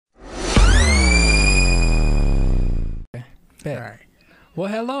Bet. All right. Well,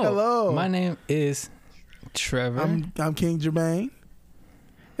 hello. Hello. My name is Trevor. I'm King Jermaine.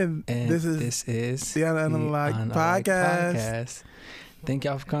 And this is the Unalike Podcast. Thank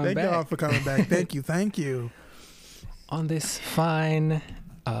y'all for coming back. Thank y'all for coming back. Thank you. On this fine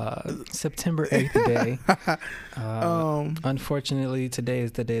September 8th day. Unfortunately, today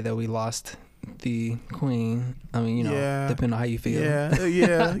is the day that we lost the queen. I mean, depending on how you feel. Yeah.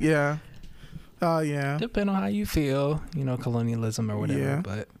 Depending on how you feel, colonialism or whatever. Yeah.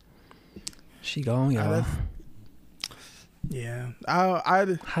 But she gone, y'all. Yeah. How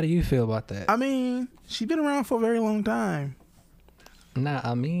do you feel about that? I mean, she's been around for a very long time. Nah,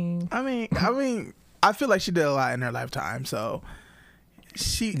 I mean, I feel like she did a lot in her lifetime. So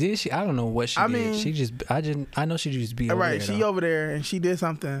did she? I don't know what she did. I know she just be over right. there. She over there and she did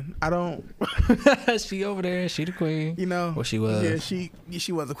something. I don't. She over there. She the queen. Well, she was. Yeah,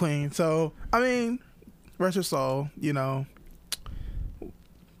 she was the queen. So I mean, rest her soul.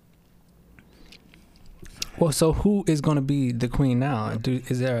 Well, so who is going to be the queen now?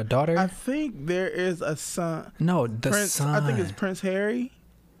 Is there a daughter? I think there is a son. No, son. I think it's Prince Harry.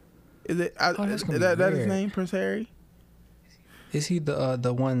 Is it? That's his name, Prince Harry? Is he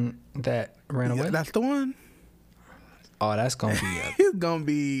the one that ran away? That's the one. Oh, that's gonna be. He's gonna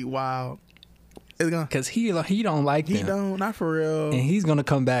be wild. Cause he don't like them. He don't, not for real. And he's gonna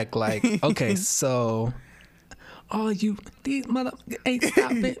come back like, okay, so. Oh, these mother ain't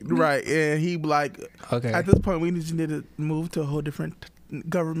stop it. Right, and he like, okay. At this point, we need to move to a whole different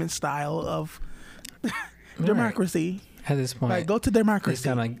government style of democracy. At this point, like go to democracy. It's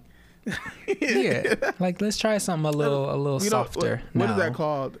kind of like let's try something a little softer. What is that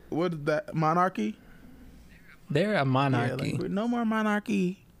called? What is that? Monarchy? They're a monarchy. Yeah, no more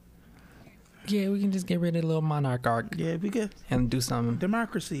monarchy. Yeah, we can just get rid of the little monarch. Yeah, we could and do something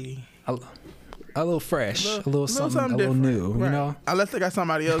democracy. A little fresh, a little something a little different. new, right. Unless they got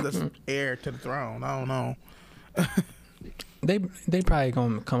somebody else that's heir to the throne. I don't know. They probably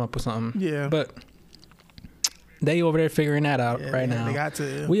gonna come up with something. Yeah, but they over there figuring that out right now. They got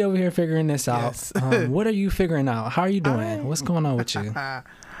to. We over here figuring this out. What are you figuring out? How are you doing? What's going on with you?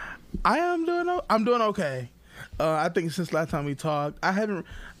 I'm doing okay. I think since last time we talked, I haven't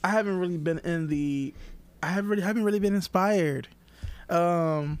really been I haven't really been inspired.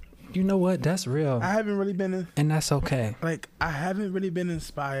 You know what? That's real. I haven't really been and that's okay. Like, I haven't really been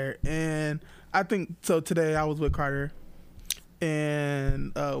inspired. And I think, so today I was with Carter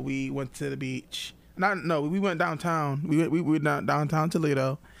and we went to the beach. We went downtown. We went downtown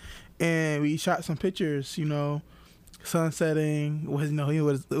Toledo and we shot some pictures, sun setting,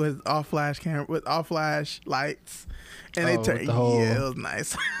 with off flash camera, with off flash lights. And they turned, it was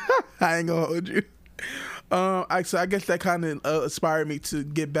nice. I ain't gonna hold you. So I guess that kind of inspired me to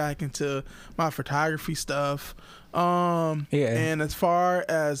get back into my photography stuff. And as far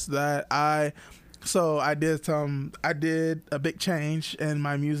as that, I did a big change in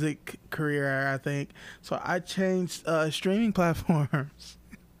my music career, I think. So I changed streaming platforms.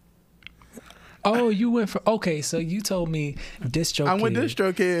 Oh, you went for so you told me DistroKid. I went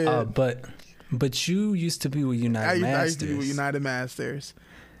DistroKid. But you used to be with United Masters. I used to be with United Masters.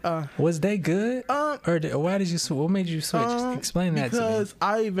 Was they good? Why did you? What made you switch? Explain that to me. Because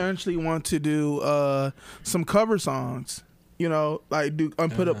I eventually want to do some cover songs. Like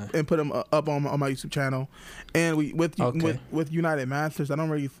put them up on my YouTube channel, and with United Masters, I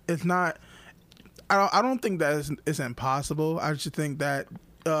don't really. It's not. I don't think that it's impossible. I just think that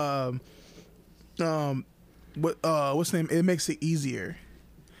what's the name? It makes it easier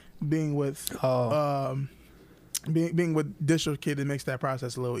being with being with DistroKid. It makes that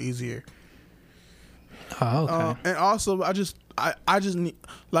process a little easier. Oh, okay. And also, I just need,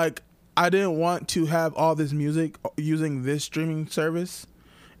 like, I didn't want to have all this music using this streaming service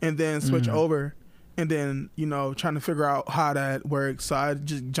and then switch over and then, trying to figure out how that works. So I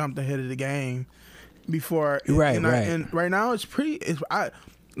just jumped ahead of the game before. Right. And right now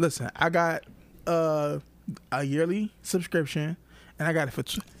I got a yearly subscription and I got it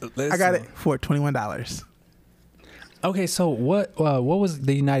for $21. Okay, so what was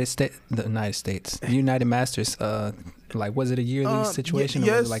the United Masters, like, was it a yearly situation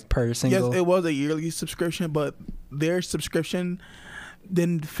or was it like per single? Yes, it was a yearly subscription, but their subscription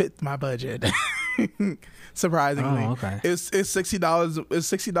didn't fit my budget. Surprisingly. Oh, okay. It's $60.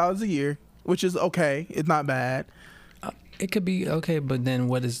 It's $60 a year, which is okay. It's not bad. It could be okay, but then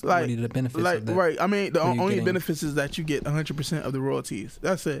what are the benefits of that? Right. I mean, the only benefits is that you get 100% of the royalties.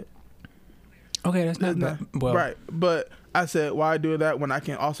 That's it. Okay, that's not bad. Well, right, but I said, why do that when I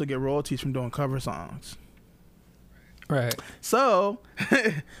can also get royalties from doing cover songs? Right. So,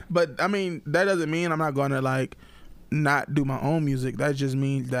 but I mean, that doesn't mean I'm not going to like not do my own music. That just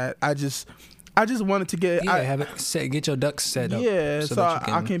means that I just wanted to get have it set, get your ducks set up. Yeah, so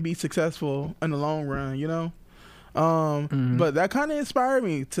I can be successful in the long run, you know. But that kind of inspired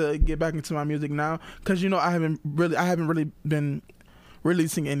me to get back into my music now, because I haven't really been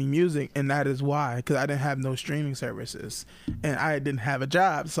releasing any music, and that is why, because I didn't have no streaming services, and I didn't have a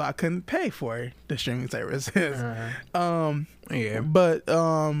job, so I couldn't pay for the streaming services. But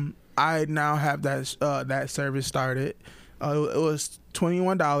I now have that service started. It was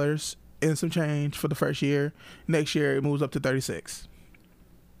 $21 and some change for the first year. Next year it moves up to $36.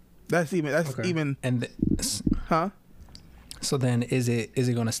 That's even. And so then is it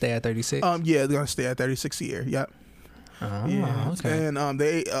going to stay at 36? Yeah, it's going to stay at 36 a year. Yep. Okay. And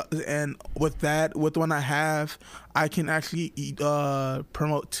they and with the one I have, I can actually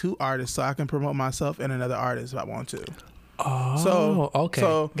promote 2 artists, so I can promote myself and another artist if I want to. Okay.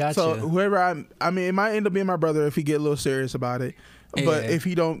 Gotcha. So whoever I mean, it might end up being my brother if he get a little serious about it. But if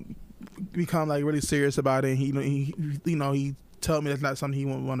he don't become like really serious about it, and he tell me that's not something he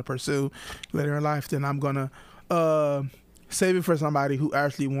want to pursue later in life, then I'm gonna save it for somebody who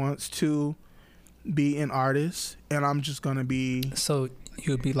actually wants to be an artist, and I'm just gonna be. So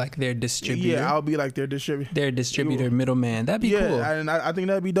you'll be like their distributor. Yeah, I'll be like their distributor. Their distributor, middleman. That'd be cool. And I think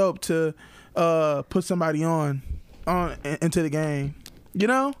that'd be dope to put somebody on into the game. You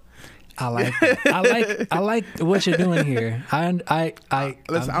know. I like it. I like what you're doing here. Listen,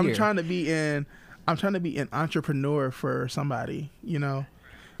 I'm trying to be an entrepreneur for somebody. You know.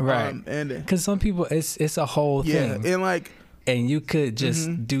 Right. And because some people, it's a whole thing. And you could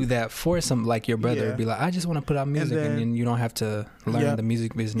just do that for some, like your brother, be like, I just want to put out music, and then you don't have to learn the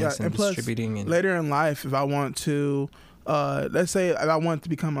music business and plus, distributing. And later in life, if I want to, let's say if I want to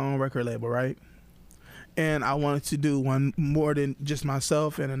become my own record label, right? And I wanted to do one more than just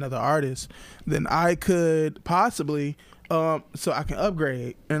myself and another artist, then I could possibly, so I can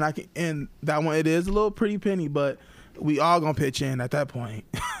upgrade, and that one, it is a little pretty penny, but we all gonna pitch in at that point.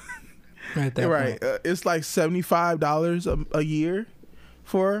 Right. It's like $75 a year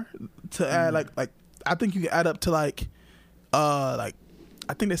to add like I think you can add up to like I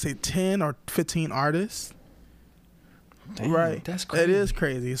think they say 10 or 15 artists. Dang, right, that's crazy. It is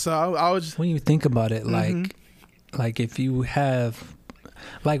crazy. So I was just, when you think about it, like if you have,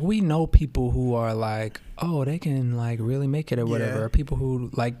 like, we know people who are like, oh, they can like really make it or whatever. People who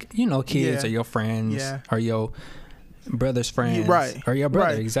like, kids or your friends or your brother's friends, or your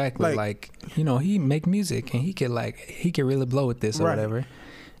brother, exactly. Like he make music and he could really blow with this or whatever,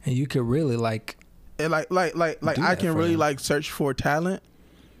 and you could really like I can really like search for talent,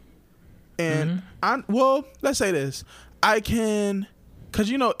 and let's say this, I can,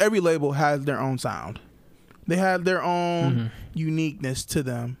 because every label has their own sound, they have their own uniqueness to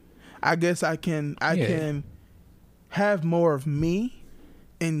them. I guess I can have more of me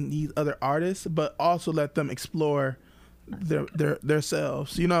in these other artists, but also let them explore their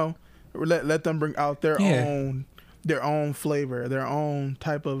selves, let them bring out their own flavor, their own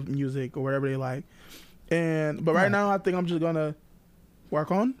type of music or whatever they like. But right now I think I'm just gonna work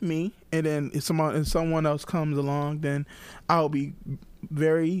on me, and then if someone else comes along, then I'll be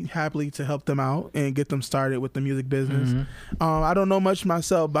very happily to help them out and get them started with the music business. I don't know much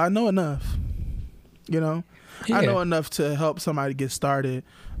myself, but I know enough. I know enough to help somebody get started.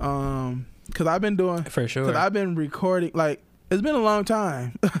 Because I've been doing, for sure. Because I've been recording, like, it's been a long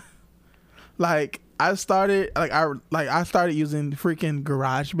time. Like I started using freaking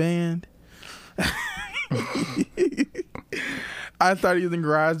GarageBand. I started using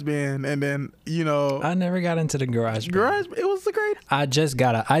GarageBand, and then I never got into the GarageBand. It was great. I just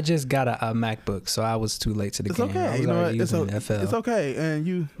got a MacBook, so I was too late to the game. Okay. I was already using FL. It's okay,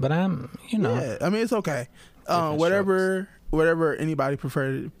 and But I'm, Yeah, I mean, it's okay. Whatever anybody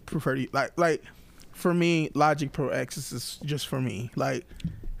prefer to like. For me, Logic Pro X is just for me. Like,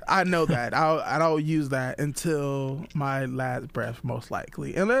 I know that I'll use that until my last breath, most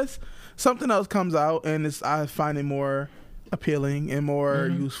likely, unless something else comes out and I find it more appealing and more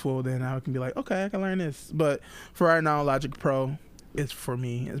useful. Then I can be like, okay, I can learn this. But for right now, Logic Pro is for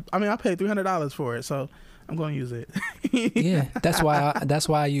me. I mean, I paid $300 for it, so I'm going to use it. Yeah, that's why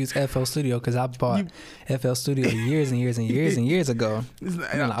I use FL Studio, because I bought FL Studio years and years ago. And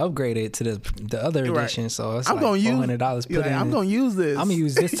I upgraded to the other edition, so it's $400. I'm going to use this. I'm going to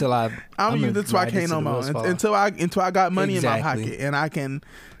use this till I'm going to use this till I can't no more. Until I got money in my pocket and I can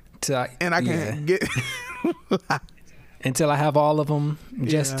get. Until I have all of them,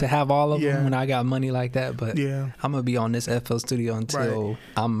 to have all of them when I got money like that. But I'm gonna be on this FL Studio until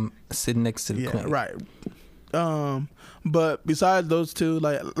I'm sitting next to the Queen. Right. But besides those two,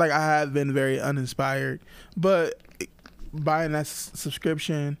 like I have been very uninspired. But buying that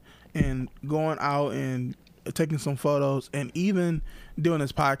subscription and going out and taking some photos and even doing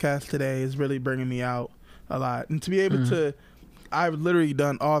this podcast today is really bringing me out a lot. And to be able to, I've literally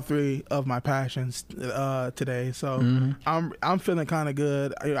done all 3 of my passions today, so I'm feeling kind of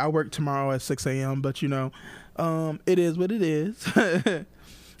good. I work tomorrow at 6 a.m., but it is what it is,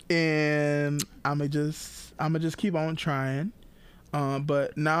 and I'ma just keep on trying.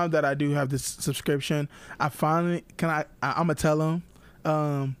 But now that I do have this subscription, I'm gonna tell them,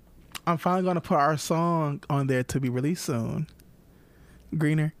 I'm finally gonna put our song on there to be released soon.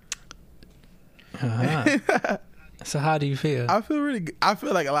 Greener. So how do you feel? I feel really good. I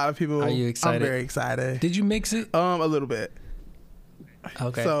feel like a lot of people. Are you excited? I'm very excited. Did you mix it? A little bit.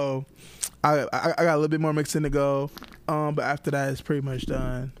 Okay. So I got a little bit more mixing to go. But after that, it's pretty much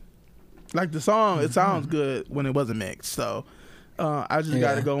done. Like the song, it sounds good when it wasn't mixed. So I just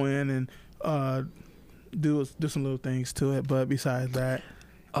got to go in and do some little things to it. But besides that,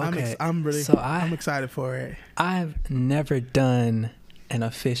 okay. I'm excited for it. I've never done an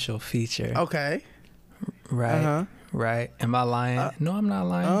official feature. Okay. Right. Right. Am I lying? No, I'm not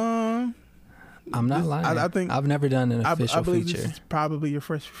lying. I'm not lying. I think I've never done an official I believe feature. This is probably your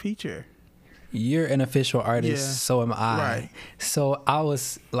first feature. You're an official artist, so am I. Right. So I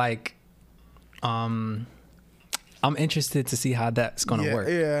was like, I'm interested to see how that's gonna work.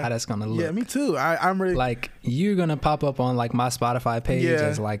 Yeah. How that's gonna look. Yeah, me too. I'm really like, you're gonna pop up on like my Spotify page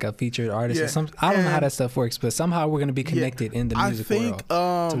as like a featured artist or something. I don't know how that stuff works, but somehow we're gonna be connected in the music world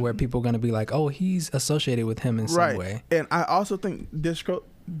to where people are gonna be like, oh, he's associated with him in some way. And I also think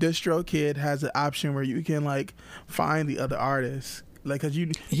Distro Kid has an option where you can like find the other artists, like that's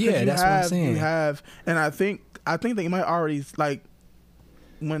what I'm saying. You have, and I think they might already like.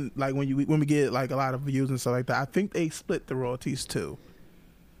 When we get like a lot of views and stuff like that, I think they split the royalties too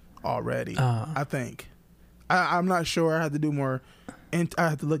already. I think I'm not sure. I have to do more, and I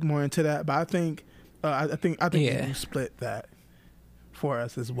have to look more into that. But I think you split that for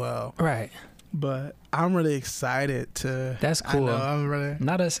us as well. Right. But I'm really excited to. That's cool. I know, I'm really.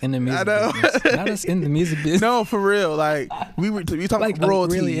 Not us in the music business. Not us in the music business. No, for real. Like we talking like, about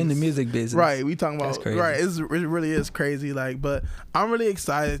royalties. Really in the music business. Right. We talking about. That's crazy. Right. It really is crazy. Like, but I'm really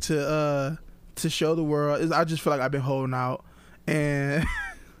excited to show the world. I just feel like I've been holding out, and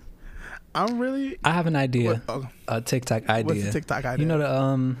I'm really. I have an idea. A TikTok idea. What's the TikTok idea? You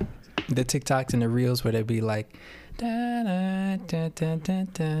know the TikToks and the reels where they be like. I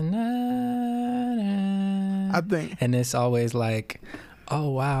think, and it's always like, oh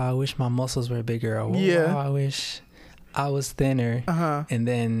wow, I wish my muscles were bigger. Or, wow, I wish I was thinner. And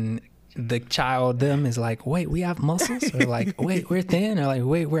then the child them is like, wait, we have muscles, or like, wait, we're thin, or like,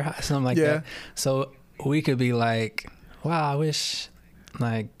 wait, we're hot, something like that. So we could be like, wow, I wish,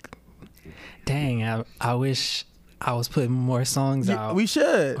 like, dang, I wish I was putting more songs out. We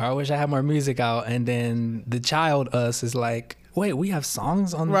should. Or I wish I had more music out. And then the child us is like, wait, we have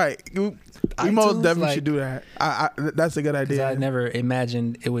songs on right. We most definitely should do that. That's a good idea. I never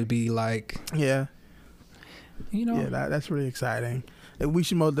imagined it would be like. Yeah. You know. Yeah, that's really exciting. We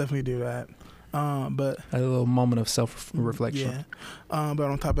should most definitely do that. But a little moment of self-reflection. Yeah.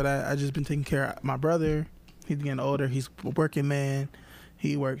 But on top of that, I just been taking care of my brother. He's getting older. He's a working man.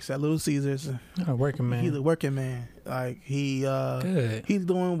 He works at Little Caesars. A working man. He's a working man. Like good. He's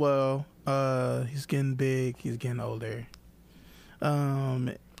doing well. He's getting big. He's getting older.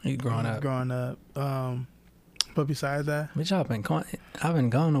 He's growing up. But besides that, which I've been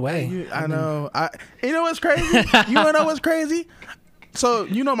going away. I know. You know what's crazy? You wanna know what's crazy? So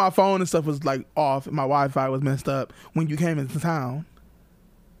my phone and stuff was like off. My Wi-Fi was messed up when you came into town.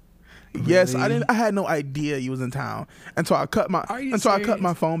 Really? Yes, I had no idea you was in town until I cut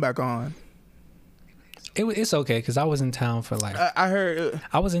my phone back on. It's okay because I was in town for like. I heard.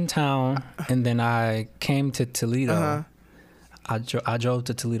 I was in town and then I came to Toledo. I drove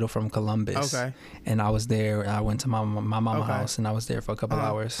to Toledo from Columbus. Okay. And I was there. I went to my mama's house and I was there for a couple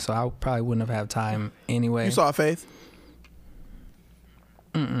hours. So I probably wouldn't have had time anyway. You saw Faith?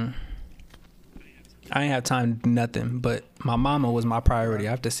 I didn't have time to do nothing, but my mama was my priority.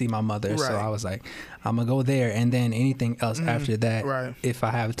 I have to see my mother, so I was like, I'm gonna go there, and then anything else after that, if I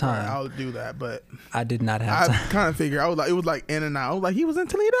have time, I'll do that. But I did not have time. I kind of figured it was like in and out. I was like, he was in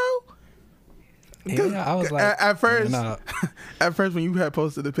Toledo. Yeah, I was like, at first, when you had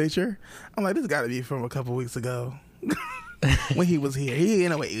posted the picture, I'm like, this got to be from a couple weeks ago when he was here. He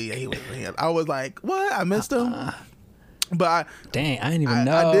was here. I was like, what? I missed him. But I didn't even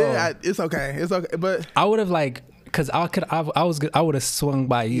know. I did. It's okay. But I would have because I would have swung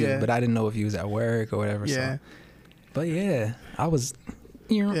by you, but I didn't know if you was at work or whatever. Yeah. So. But yeah, I was.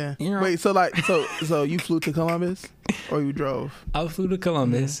 Yeah. Wait. So you flew to Columbus, or you drove? I flew to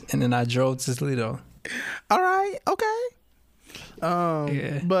Columbus and then I drove to Toledo. All right, okay.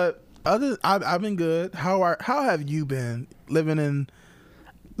 Yeah. But I've been good. How have you been living in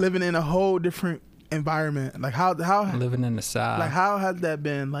a whole different environment? Like how living in the South. Like how has that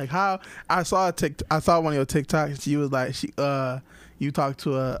been? Like how I saw one of your TikToks. She was like you talked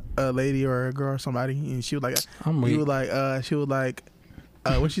to a lady or a girl or somebody, and she was like, she was like,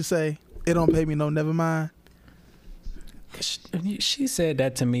 what'd she say? It don't pay me no, never mind. She said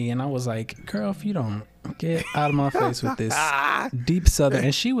that to me, and I was like, girl, if you don't get out of my face with this deep Southern,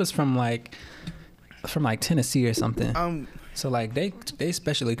 and she was from like Tennessee or something. So like they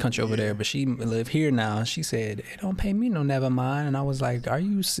especially country over there, but she live here now. She said, it don't pay me no, never mind. And I was like, are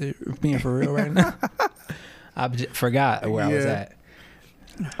you being for real right now? I forgot where I was at.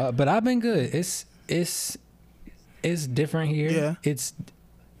 But I've been good. It's different here. Yeah. It's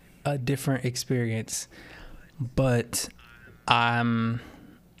a different experience, but I'm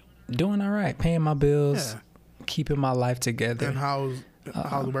doing all right, paying my bills, keeping my life together. And how's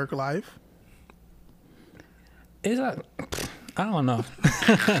work life? It's like, I don't know.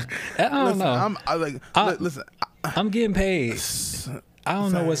 I don't know. Listen, I'm getting paid. I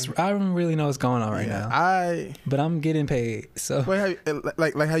don't really know what's going on right now. But I'm getting paid. So wait,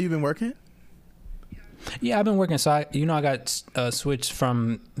 have you been working? Yeah, I've been working. So I got switched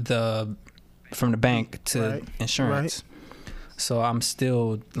from the bank to insurance. Right. So I'm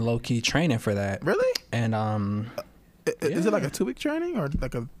still low key training for that. Really? And is it like a 2-week training or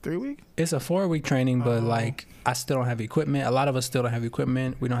like a 3-week? It's a 4-week training, but like I still don't have equipment. A lot of us still don't have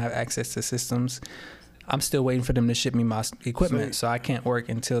equipment. We don't have access to systems. I'm still waiting for them to ship me my equipment, so I can't work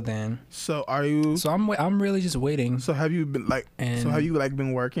until then. So are you? So I'm really just waiting. So have you been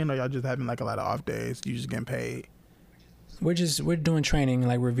been working, or y'all just having like a lot of off days? You just getting paid? We're doing training,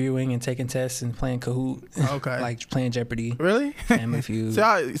 like reviewing and taking tests and playing Kahoot. Okay. Like playing Jeopardy. Really? Family Feud.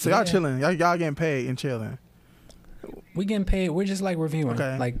 Y'all chilling. Y'all getting paid and chilling. We getting paid. We're just like reviewing,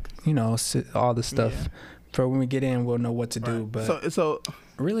 like all the stuff. Yeah. For when we get in, we'll know what to do. But so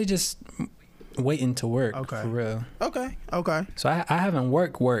really just waiting to work. For real. Okay. So I haven't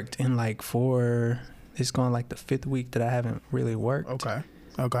worked in like it's going like the 5th week that I haven't really worked. Okay.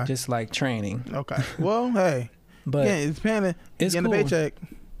 Just like training. Okay. Well, hey. But yeah, it's paying. It's getting cool. A paycheck.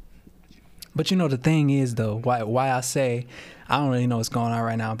 But the thing is though, why I say I don't really know what's going on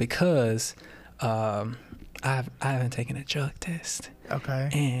right now, because I haven't taken a drug test. Okay.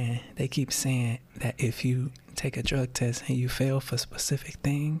 And they keep saying that if you take a drug test and you fail for specific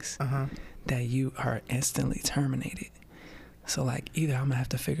things, that you are instantly terminated. So like either I'm gonna have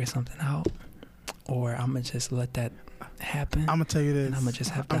to figure something out, or I'm gonna just let that happen. I'm gonna tell you this. And I'm gonna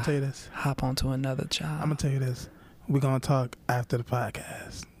just have to hop onto another job. I'm gonna tell you this. We're gonna talk after the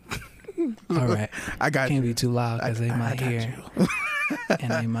podcast. All right. I got Can't you. be too loud because they might hear.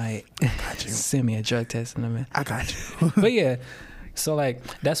 And they might send me a drug test in a minute. I got you. But yeah, so like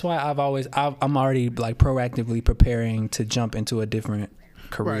that's why I'm already like proactively preparing to jump into a different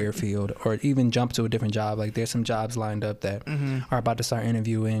career field, or even jump to a different job. Like there's some jobs lined up that are about to start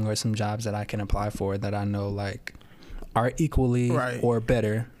interviewing, or some jobs that I can apply for that I know like are equally or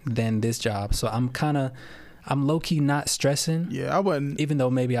better than this job. So I'm low key not stressing. Yeah, I wouldn't. Even though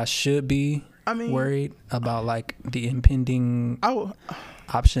maybe I should be worried about like the impending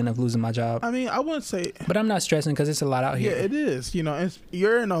option of losing my job. I mean, I wouldn't say, but I'm not stressing because it's a lot out here. Yeah, it is.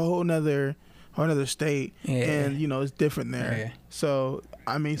 You're in a whole nother state, and it's different there. Yeah. So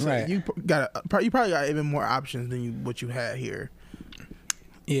I mean, you probably got even more options than what you had here.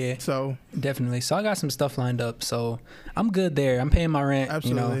 Yeah. So definitely. So I got some stuff lined up. So I'm good there. I'm paying my rent.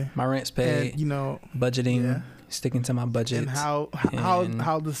 Absolutely. My rent's paid. And, budgeting, sticking to my budget. And how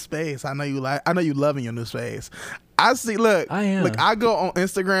the space? I know you loving your new space. I see. Look, I am. Look, I go on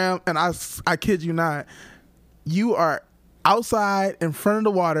Instagram, and I kid you not, you are outside in front of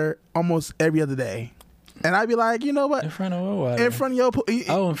the water almost every other day. And I'd be like, you know what? In front of what water? In front of your pool.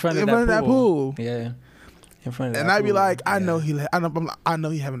 In front of that pool. Yeah. In front of that and I'd be pool. like, I know he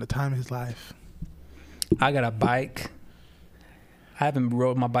having the time of his life. I got a bike. I haven't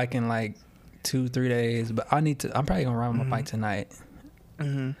rode my bike in like 2-3 days, but I'm probably gonna ride my bike tonight.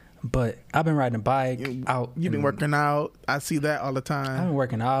 But I've been riding a bike out. You've been working out. I see that all the time. I've been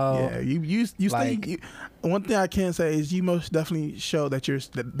working out. Yeah, you like, one thing I can say is you most definitely show that you're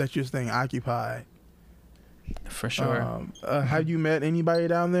staying occupied. For sure. Have you met anybody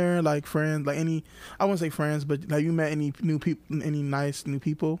down there, like friends, like any? I wouldn't say friends, but have you met any new people, any nice new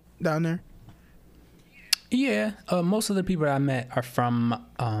people down there? Yeah, most of the people that I met are from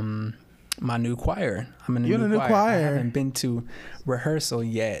My new choir. I'm in a new choir. I haven't been to rehearsal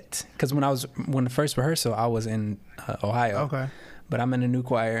yet because when the first rehearsal I was in Ohio. Okay. But I'm in a new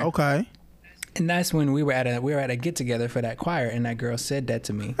choir. Okay. And that's when we were at a get together for that choir, and that girl said that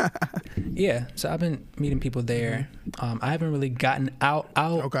to me. Yeah. So I've been meeting people there. I haven't really gotten out.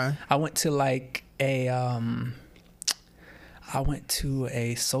 Okay. I went to like a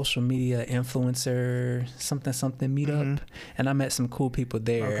social media influencer something meetup, and I met some cool people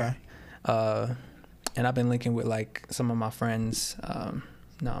there. Okay. And I've been linking with like some of my friends,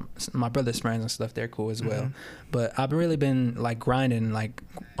 my brother's friends and stuff. They're cool as well. But I've really been like grinding like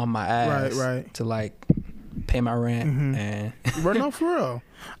on my ass to like pay my rent and no, for real.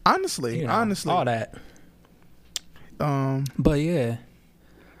 Honestly, all that. But yeah,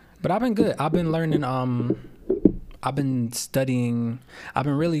 but I've been good. I've been learning. I've been studying. I've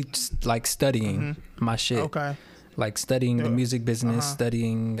been really like studying my shit. Okay. Like studying the music business,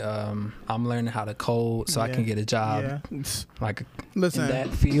 studying. I'm learning how to code so I can get a job. Yeah. Like, listen, in that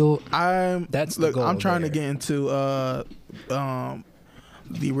field. That's the goal. I'm trying to get into the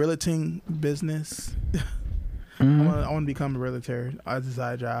realting business. I want to become a realtor as a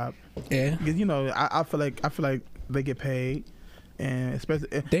side job. Yeah. Because I feel like they get paid. And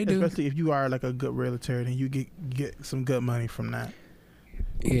especially if you are like a good realtor, then you get some good money from that.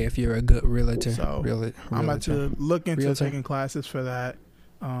 Yeah, if you're a good realtor. So I'm about to look into taking classes for that.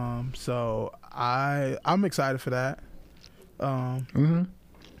 So I'm excited for that.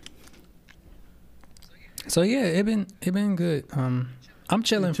 So yeah, it been good. I'm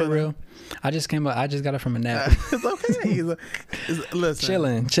chilling for real. I just got it from a nap. It's okay.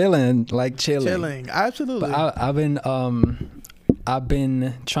 Listen, chilling. Absolutely. But I've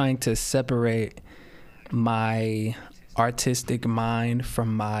been trying to separate my artistic mind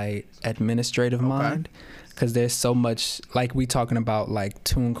from my administrative mind, because there's so much, like we talking about like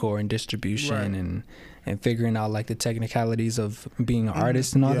TuneCore and distribution and figuring out like the technicalities of being an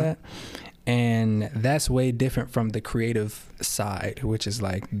artist and all that. And that's way different from the creative side, which is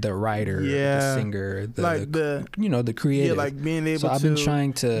like the writer, the singer, the creative. Yeah, like being able I've been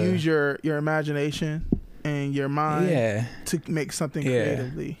trying to use your imagination and your mind to make something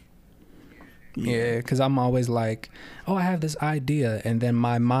creatively. Yeah, because I'm always like, oh, I have this idea, and then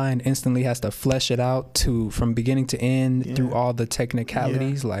my mind instantly has to flesh it out from beginning to end through all the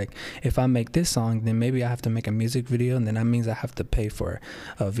technicalities. Like, if I make this song, then maybe I have to make a music video, and then that means I have to pay for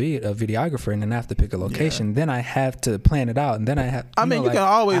a videographer, and then I have to pick a location. Then I have to plan it out, and then I have. You can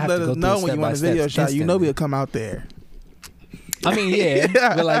always let us know when you want a video shot. Instantly. We'll come out there. I mean,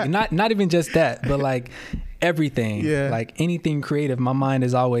 but like not even just that, but like everything, like anything creative. My mind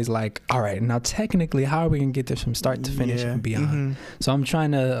is always like, all right, now technically, how are we gonna get this from start to finish and beyond? So I'm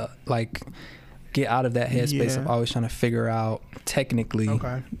trying to like get out of that headspace of always trying to figure out technically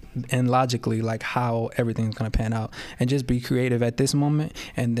and logically like how everything's gonna pan out, and just be creative at this moment,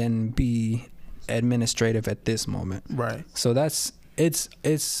 and then be administrative at this moment. Right. So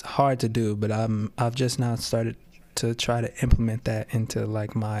it's hard to do, but I've just now started to try to implement that into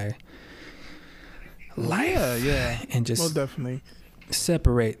like my life, and just most definitely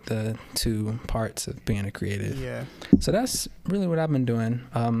separate the two parts of being a creative. So that's really what I've been doing.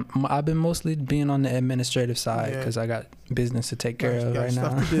 I've been mostly being on the administrative side because I got business to take care of right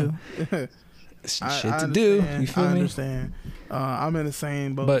now. To do. Shit to do. You feel me? I understand. I'm in the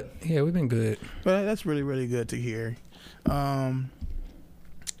same boat. But yeah, we've been good. But that's really, really good to hear.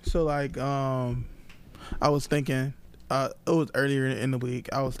 So like I was thinking, it was earlier in the week.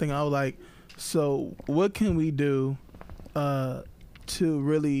 I was like, so what can we do to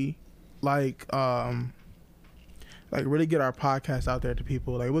really like really get our podcast out there to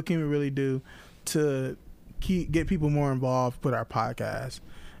people? Like, what can we really do to get people more involved with our podcast?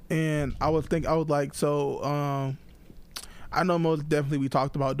 And I was like, so I know most definitely we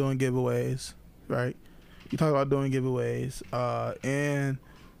talked about doing giveaways, right? You talked about doing giveaways, and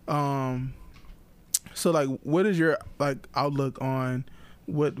so like, what is your like outlook on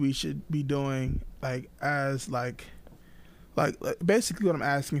what we should be doing, like as like basically what I'm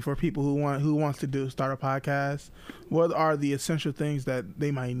asking for people who wants to start a podcast? What are the essential things that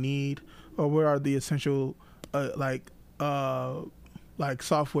they might need, or what are the essential like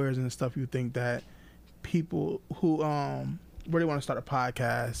softwares and stuff you think that people who really want to start a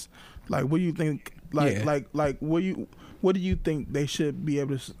podcast, like what do you think, what do you think they should be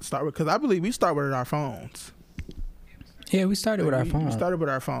able to start with? Because I believe we start with our phones. Yeah, we started with our phones. We started with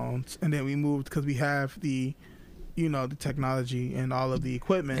our phones, and then we moved because we have the technology and all of the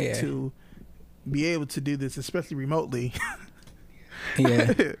equipment to be able to do this, especially remotely.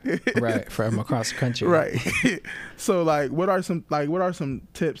 Yeah, right, from across the country. Right. So like, what are some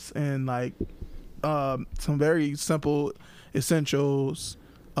tips and like some very simple essentials,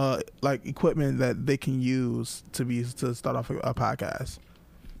 like equipment that they can use to start off a podcast?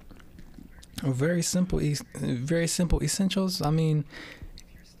 Very simple essentials. I mean,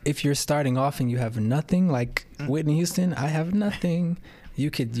 if you're starting off and you have nothing, like Whitney Houston, I have nothing.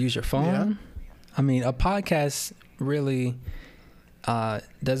 You could use your phone. Yeah. I mean, a podcast really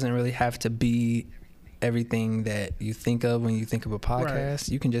doesn't really have to be everything that you think of when you think of a podcast. Right.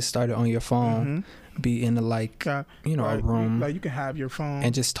 You can just start it on your phone, be in a a room. Like you can have your phone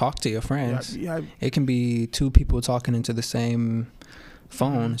and just talk to your friends. Yeah. It can be two people talking into the same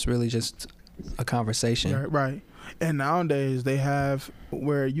phone. It's really just a conversation. Right. And nowadays they have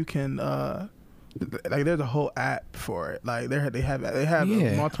where you can like there's a whole app for it. Like they have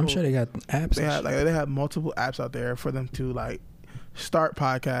multiple. I'm sure they got apps. They have multiple apps out there for them to like start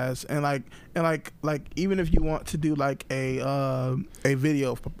podcasts and like even if you want to do like a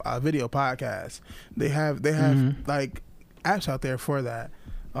video podcast, they have like apps out there for that,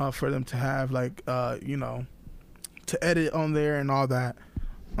 for them to have like to edit on there and all that.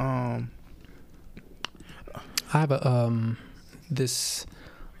 I have this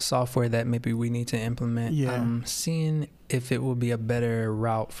software that maybe we need to implement. Seeing if it will be a better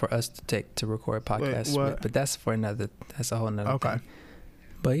route for us to take to record podcasts with, but that's a whole nother thing.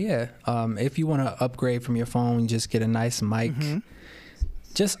 But yeah, if you want to upgrade from your phone, just get a nice mic,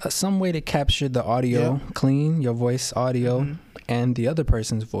 just some way to capture the audio clean, your voice audio and the other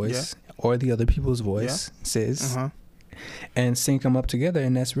person's voice or the other people's voices, and sync them up together,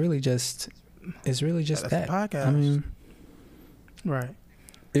 and that's really just that's that podcast. I mean, right.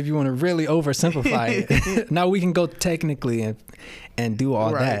 If you want to really oversimplify it, now we can go technically and do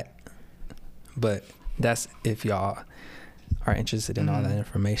all that. But that's if y'all are interested in all that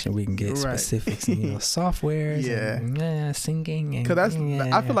information, we can get specifics and softwares and singing. And, because I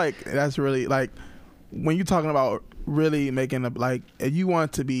feel like that's really like when you're talking about really making if you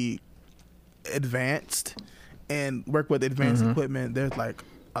want to be advanced and work with advanced equipment, there's like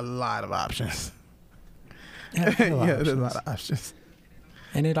a lot of options. There's a lot of options.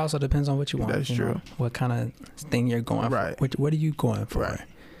 And it also depends on what you want. That's true. What kind of thing you're going for. What are you going for? Right.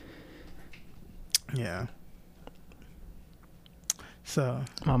 Yeah. So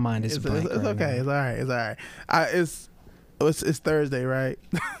my mind is blank. It's okay. It's all right. It's all right. It's Thursday, right?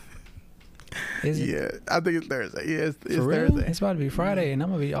 Is it? Yeah, I think it's Thursday. Yeah, it's for real? Thursday. It's about to be Friday, and I'm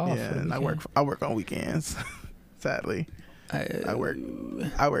gonna be off. Yeah, and I work on weekends. Sadly, I work.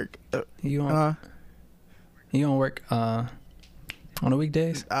 You don't work on the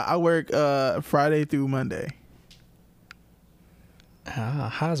weekdays? I work Friday through Monday.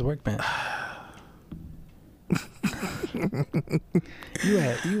 How's work been? You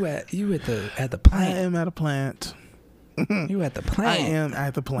at the plant? I am at a plant. You at the plant? I am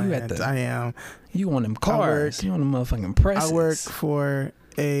at the plant. I am. You on them cars? You on them motherfucking presses? I work for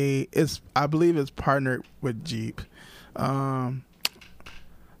I believe it's partnered with Jeep.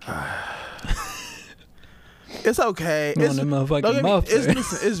 It's okay. It's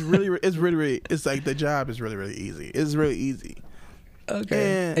really it's like the job is really easy. It's really easy.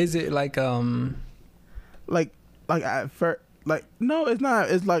 Okay. And is it like at first, like no, it's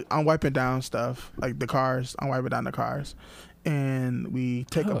not. It's like I'm wiping down stuff, like the cars. I'm wiping down the cars, and we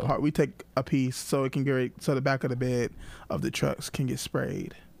take a piece so it can get so the back of the bed of the trucks can get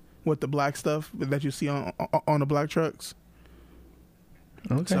sprayed with the black stuff that you see on the black trucks.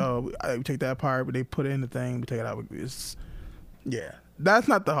 Okay. So we take that part, but they put it in the thing. We take it out. That's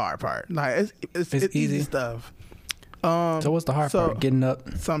not the hard part. Like it's easy stuff. So what's the hard part? Getting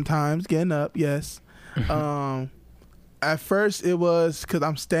up. Sometimes getting up. Yes. At first it was because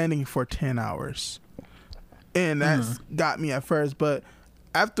I'm standing for 10 hours, and that's got me at first. But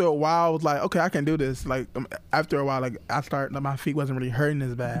after a while, I was like, okay, I can do this. Like after a while, my feet wasn't really hurting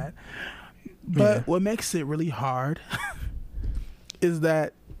as bad. But what makes it really hard is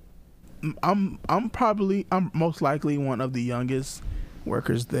that I'm most likely one of the youngest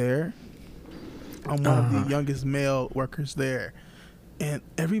workers there. I'm one of the youngest male workers there. And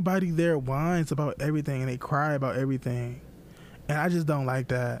everybody there whines about everything and they cry about everything. And I just don't like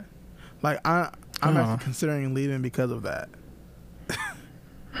that. Like I'm actually considering leaving because of that.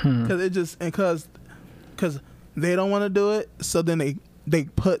 Cause it just cause they don't want to do it. So then they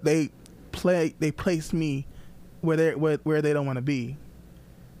place me where they don't want to be.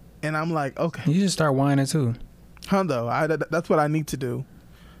 And I'm like, okay. You just start whining too. Hundo, that's what I need to do.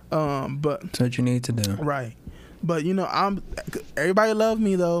 But that's what you need to do. Right. But everybody loves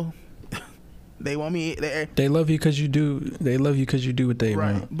me though. They want me. They love you because you do. They love you because you do what they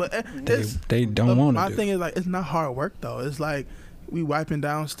want. But they don't want to. My thing is like it's not hard work though. It's like we wiping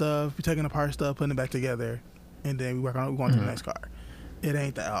down stuff, we taking apart stuff, putting it back together, and then we going to the next car. It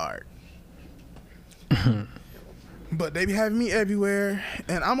ain't that hard. But they be having me everywhere,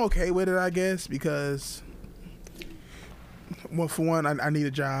 and I'm okay with it, I guess, because well, for one, I need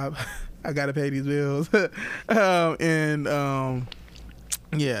a job. I gotta pay these bills,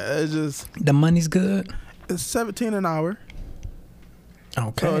 yeah, it's just the money's good. It's $17 an hour.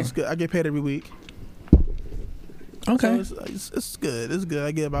 Okay, so it's good. I get paid every week. Okay, so it's good. It's good.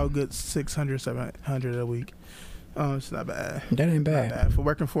 I get about good 600, 700 a week. It's not bad. That ain't bad. Not bad. For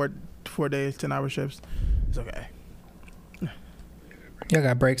working 4 days, 10-hour shifts, it's okay. Y'all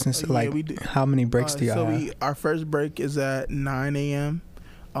got breaks and stuff. Like, we do. How many breaks do y'all have? Our first break is at 9 a.m.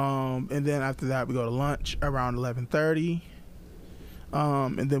 And then after that, we go to lunch around 11:30.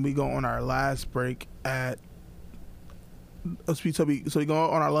 And then we go on our last break at. So we go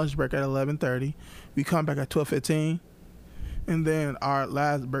on our lunch break at 11:30. We come back at 12:15, and then our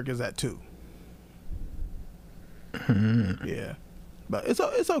last break is at 2. Yeah, but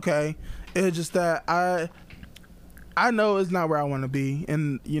it's okay. It's just that I know it's not where I want to be,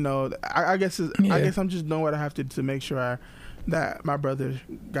 and I guess I'm just doing what I have to make sure that my brother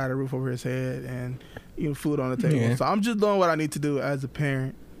got a roof over his head and food on the table. Yeah. So I'm just doing what I need to do as a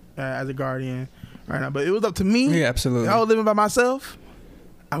parent, as a guardian right now. But it was up to me. Yeah, absolutely. If I was living by myself,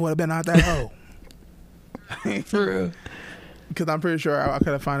 I would have been out that hole. For real. Because I'm pretty sure I could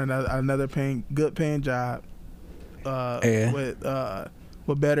have found another good paying job with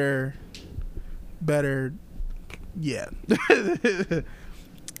better. Yeah.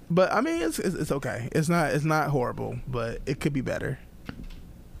 But I mean, it's okay. It's not horrible, but it could be better.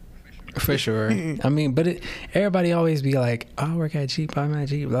 For sure. I mean, but everybody always be like, I work at Jeep, I'm at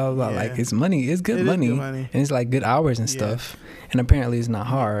Jeep, blah, blah, blah. Yeah. Like, it's money. It's good money. Good money. And it's like good hours and stuff. And apparently it's not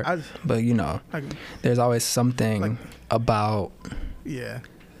hard. But, there's always something about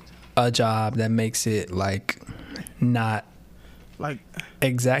a job that makes it, like, not like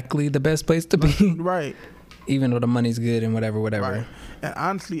exactly the best place to be. Right. Even though the money's good and whatever. Right. And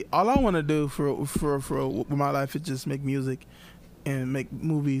honestly, all I want to do for my life is just make music and make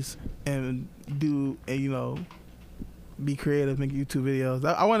movies and do be creative, make YouTube videos.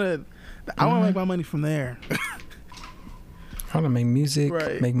 I want to make my money from there. I want to make music,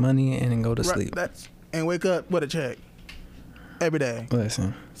 make money, and then go to sleep. And wake up with a check every day.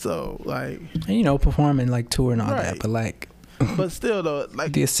 Listen. So and, performing like tour and all that, but like. But still though,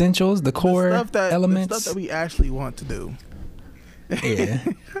 like the essentials, the core elements, the stuff that we actually want to do. Yeah.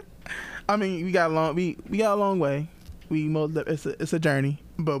 I mean, we got a long way. It's a journey,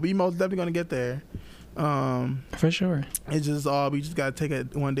 but we most definitely gonna get there. For sure. It's just we just gotta take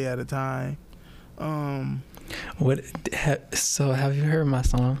it one day at a time. So have you heard my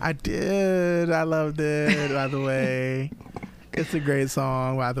song? I did. I loved it. By the way, it's a great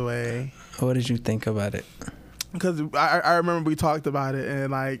song. By the way, what did you think about it? Because I remember we talked about it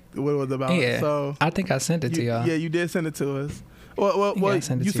and like what it was about. Yeah. So I think I sent it to y'all. Yeah, you did send it to us. Well, you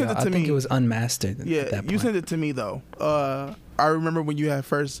sent it to me. I think it was unmastered. Yeah, at that point. You sent it to me though. I remember when you had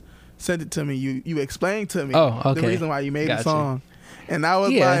first sent it to me. You explained to me the reason why you made the song, and I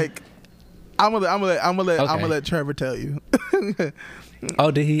was like, I'm gonna let Trevor tell you.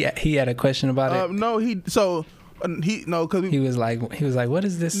 Oh, did he had a question about it? No, because he was like, what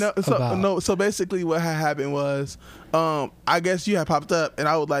is this about? So basically, what had happened was, I guess you had popped up, and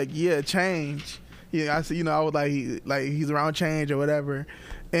I was like, yeah, change. Yeah, I said, I was like he's around change or whatever,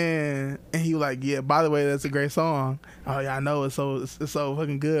 and he was like, yeah. By the way, that's a great song. Oh yeah, I know it's so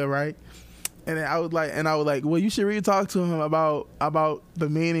fucking good, right? And then I was like, well, you should really talk to him about the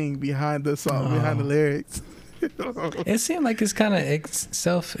meaning behind the song, behind the lyrics. It seemed like it's kind of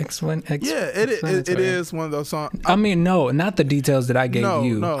self-explanatory. Yeah, it is one of those songs. I mean, no, not the details that I gave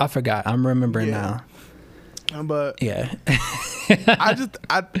you. No. I forgot. I'm remembering now. But yeah, I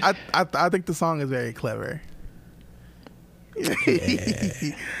think the song is very clever. Yeah.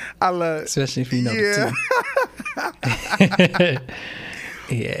 I love it. Especially if you know the tune.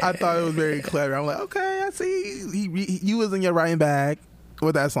 Yeah, I thought it was very clever. I'm like, okay, I see. You was in your writing bag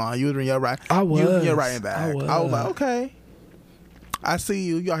with that song. You was in your writing. I was. You was in your writing bag. I was like, okay, I see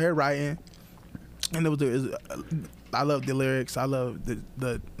you. You out here writing, and I love the lyrics. I love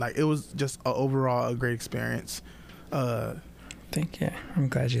the it was just overall a great experience. Thank you. I'm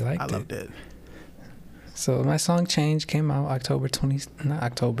glad you liked it. I loved it. So my song Change came out August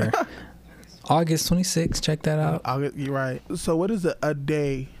 26th. Check that out. You're right. So what does a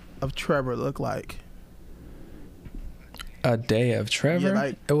day of Trevor look like? A day of Trevor? Yeah,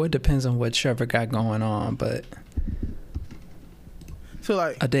 like, it depends on what Trevor got going on, but so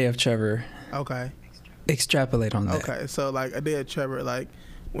like a day of Trevor. Okay. Extrapolate on that. Okay, so like a day of Trevor, like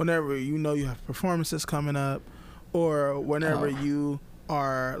whenever you know you have performances coming up, or whenever you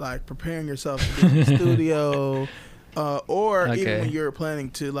are like preparing yourself to be in the studio, or even when you're planning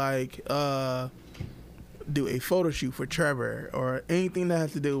to like do a photo shoot for Trevor, or anything that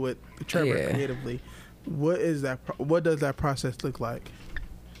has to do with Trevor creatively. What is that? What does that process look like?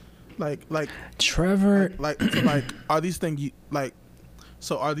 Like Trevor, like are these things you like?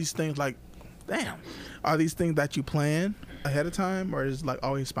 So are these things like, damn? Are these things that you plan ahead of time, or is it like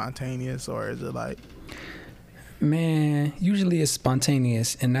always spontaneous, or is it like? Man, usually it's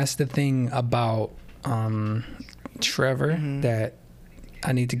spontaneous, and that's the thing about Trevor that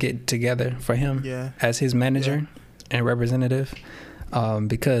I need to get together for him as his manager and representative,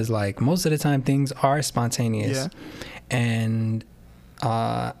 because like most of the time things are spontaneous, and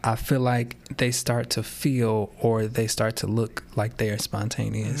I feel like they start to feel or they start to look like they are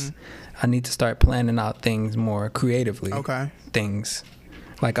spontaneous. I need to start planning out things more creatively. Things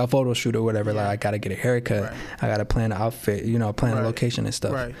like a photo shoot or whatever. Like I gotta get a haircut. I gotta plan an outfit. Plan a location and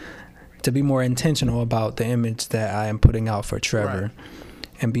stuff. To be more intentional about the image that I am putting out for Trevor,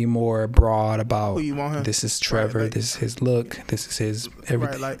 and be more broad about who you want him. This is Trevor. Like, this is his look. This is his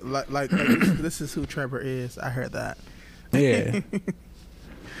everything. Like this is who Trevor is. I heard that. Yeah.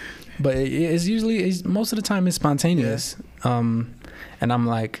 But it's usually most of the time it's spontaneous. And I'm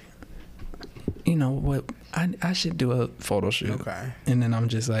like, you know what? I should do a photo shoot. Okay. And then I'm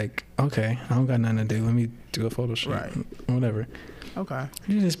just like, okay, I don't got nothing to do. Let me do a photo shoot. Whatever. Okay.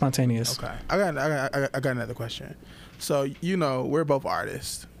 Usually spontaneous. Okay. I got another question. So we're both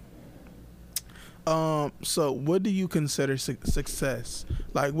artists. So what do you consider success?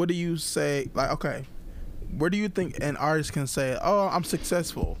 Like, what do you say? Like, okay, where do you think an artist can say, "Oh, I'm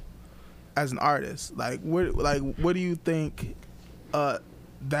successful as an artist"? Like, what do you think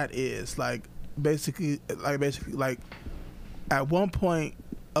that is? Like, basically, at one point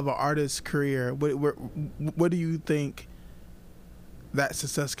of an artist's career, what do you think that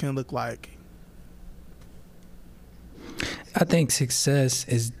success can look like? I think success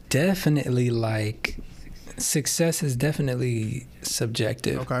is definitely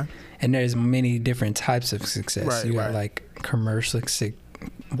subjective. Okay. And there's many different types of success. You got like commercial success.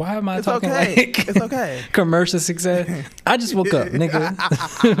 Why am I talking like it's okay. Commercial success? I just woke up, nigga.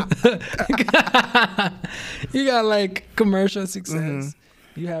 You got like commercial success.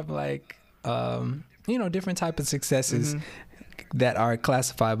 You have like different type of successes that are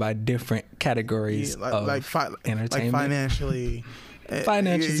classified by different categories of entertainment, like financially,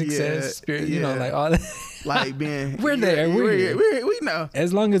 financial success, spirit, like all that. Like being, we're there. We're here. We know.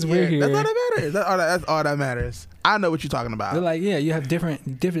 As long as we're here, that's all that matters. That's all that matters. I know what you're talking about. They're like, you have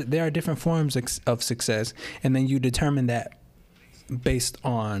different. There are different forms of success, and then you determine that based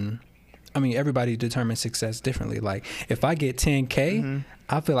on. I mean, everybody determines success differently. Like, if I get 10K,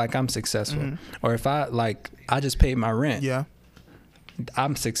 I feel like I'm successful. Or if I just paid my rent. Yeah.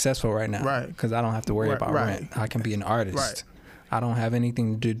 I'm successful right now, right? Because I don't have to worry about rent. I can be an artist. Right. I don't have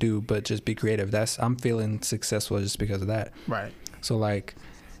anything to do but just be creative. I'm feeling successful just because of that. Right. So like,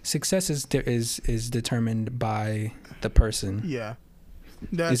 success is determined by the person. Yeah.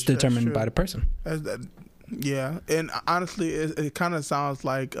 It's determined by the person. Yeah, and honestly, it kind of sounds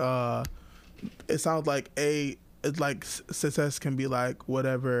like it's like success can be like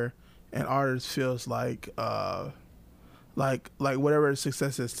whatever an artist feels like whatever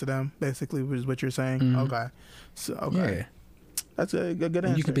success is to them, basically, which is what you're saying. Okay. Yeah. That's a good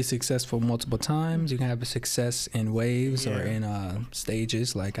answer. You can be successful multiple times. You can have a success in waves or in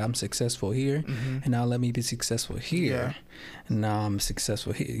stages. Like, I'm successful here, and now let me be successful here. And now I'm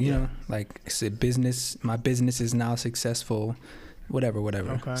successful here. You know, like, it's a business. My business is now successful. Whatever.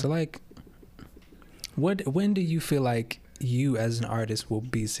 Okay. So like, when do you feel like you as an artist will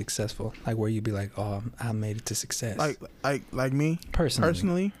be successful? Like, where you be like, oh, I made it to success. Like me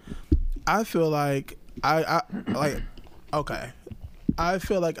personally, I feel like I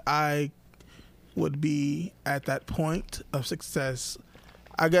feel like I would be at that point of success,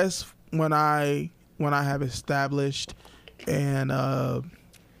 I guess, when I have established and I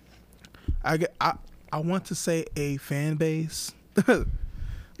want to say a fan base.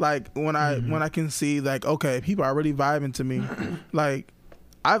 Like, when I can see, like, okay, people are really vibing to me. Like,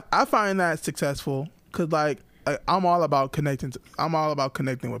 I find that successful, because like I'm all about connecting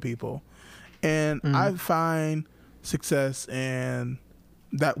with people, and I find success in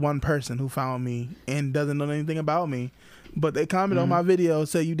that one person who found me and doesn't know anything about me. but they comment on my video,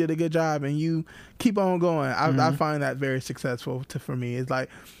 say you did a good job, and you keep on going. I find that very successful for me. It's like,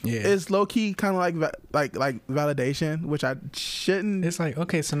 it's low key kind of like validation, which I shouldn't. It's like,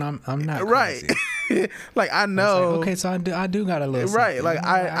 okay, so now I'm not right. Like I know. Like, okay, so I do got a little right. something. Like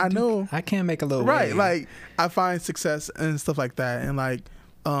I know I can make a little right. wave. Like I find success and stuff like that, and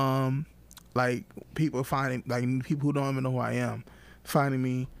like people finding, like people who don't even know who I am finding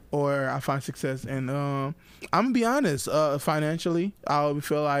me, or I find success. And I'm gonna be honest, financially, I'll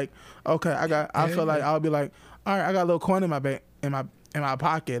feel like, okay, I'll be like, all right, I got a little coin in my bank, in my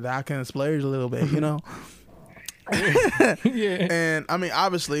pocket that I can splurge a little bit, you know. Yeah. And I mean,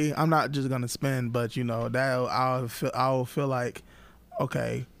 obviously, I'm not just gonna spend, but you know that I'll feel like,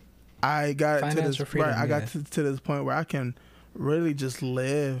 okay, I got to this freedom, I got to this point where I can really just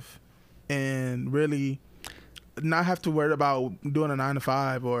live and really not have to worry about doing a 9 to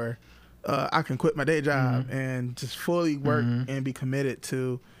 5, or I can quit my day job and just fully work and be committed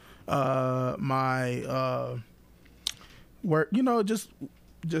to my work. You know, just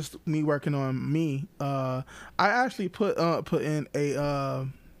me working on me. I actually put in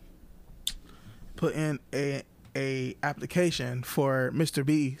a application for Mr.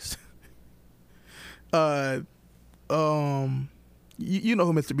 Beast. You know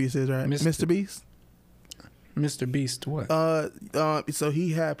who Mr. Beast is, right? Mr. Beast. Mr. Beast, what? So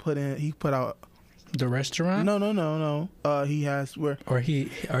he put out the restaurant. No. He has where or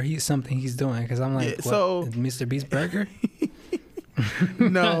he's something he's doing, because I'm like, yeah, so Mr. Beast burger.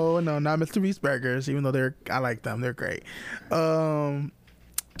 no, not Mr. Beast burgers. Even though I like them, they're great. But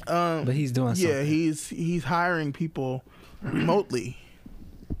he's doing something. Yeah, he's hiring people remotely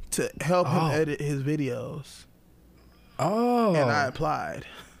to help him edit his videos. Oh, and I applied.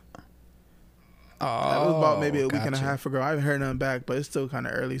 That was about maybe a week and a half ago. I haven't heard nothing back, but it's still kind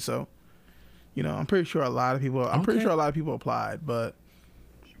of early. So, you know, I'm pretty sure a lot of people applied, but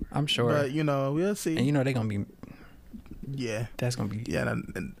I'm sure. But you know, we'll see. And you know, they're gonna be. Yeah, that's gonna be. Yeah,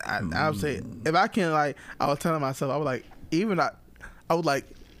 and I would say, if I can, like, I was telling myself, I would like, even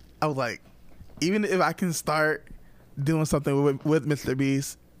if I can start doing something with Mr.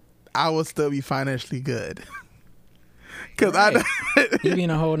 Beast, I will still be financially good. Because you be in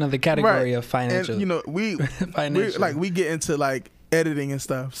a whole nother category of financial. And, you know, we get into like editing and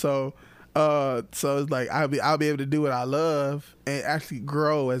stuff. So it's like I'll be able to do what I love and actually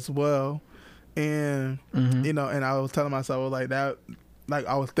grow as well. And you know, and I was telling myself like that, like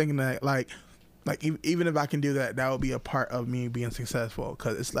I was thinking that like even if I can do that, that would be a part of me being successful,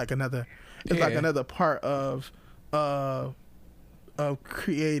 because it's like another part of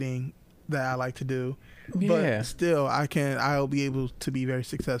creating that I like to do. But still, I'll be able to be very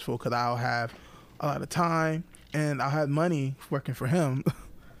successful because I'll have a lot of time and I'll have money working for him.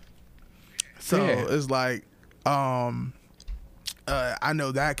 So it's like, I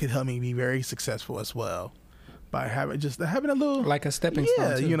know that could help me be very successful as well, by having a little, like a stepping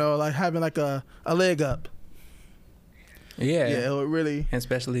stone. Yeah, you know, like having like a leg up. Yeah, it would really, and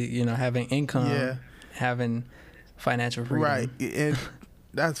especially, you know, having income, having financial freedom. Right, and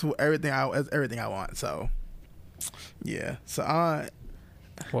that's everything I want. So, yeah. So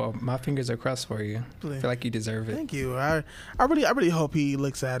well, my fingers are crossed for you. I feel like you deserve it. Thank you. I really hope he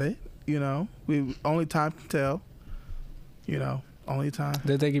looks at it. You know, only time can tell. You know, only time.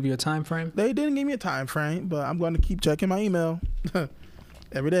 Did they give you a time frame? They didn't give me a time frame, but I'm going to keep checking my email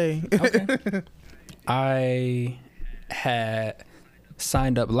every day. Okay. I had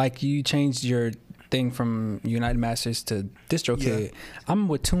signed up, like you changed your thing from United Masters to DistroKid. Yeah. I'm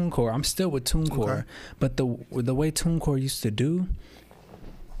with TuneCore. I'm still with TuneCore. Okay. But the way TuneCore used to do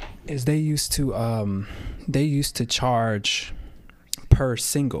is they used to charge per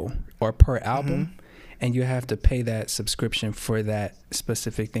single or per album, and you have to pay that subscription for that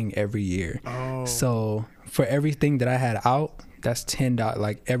specific thing every year. Oh. So for everything that I had out, that's $10.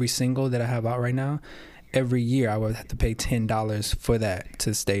 Like every single that I have out right now, every year I would have to pay $10 for that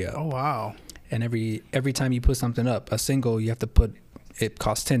to stay up. Oh wow. And every time you put something up, a single, you have to put, it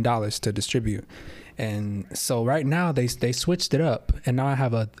costs $10 to distribute. And so right now they switched it up, and now I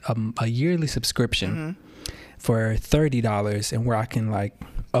have a yearly subscription for $30, and where I can like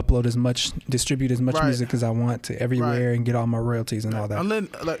distribute as much music as I want to everywhere and get all my royalties and all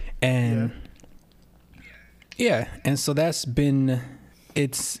that. And so that's been,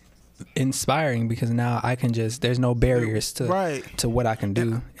 it's inspiring, because now I can there's no barriers to what I can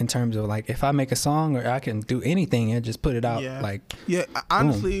do in terms of like, if I make a song, or I can do anything and just put it out.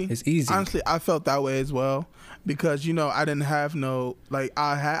 Honestly, boom, it's easy. Honestly, I felt that way as well, because you know, I didn't have no, like,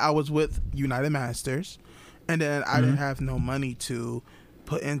 I was with United Masters, and then I didn't have no money to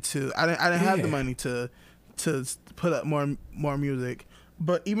put into, I didn't have the money to to put up more music.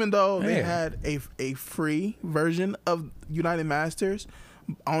 But even though they had a free version of United Masters,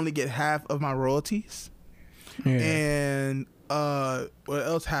 I only get half of my royalties. Yeah. And what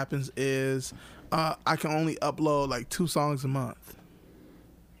else happens is I can only upload like 2 songs a month.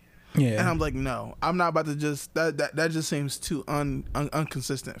 Yeah. And I'm like, no, I'm not about to just that just seems too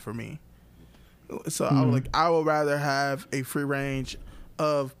inconsistent for me. So I would rather have a free range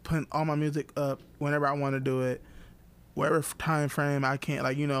of putting all my music up whenever I want to do it, whatever time frame I can't,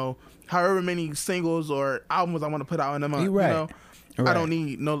 like, you know, however many singles or albums I want to put out in a month. Right. You know, right. I don't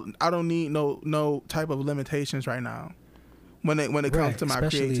need no type of limitations right now. When it comes to my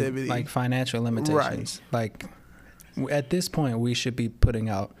especially creativity, like financial limitations. Right. Like at this point, we should be putting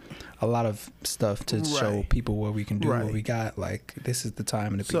out a lot of stuff to show people what we can do, what we got. Like this is the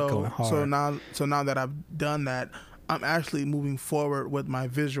time to be going hard. So now that I've done that, I'm actually moving forward with my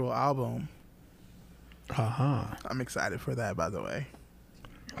visual album. I'm excited for that, by the way.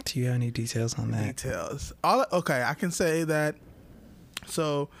 Do you have any details on that? Details. I can say that.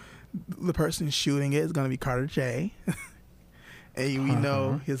 So the person shooting it is going to be Carter J. And we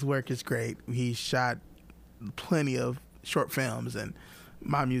know his work is great. He shot plenty of short films and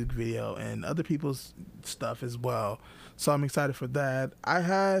my music video and other people's stuff as well. So I'm excited for that. I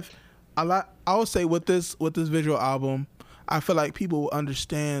have a lot. I would say with this visual album, I feel like people will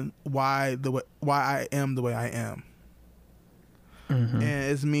understand why I am the way I am. And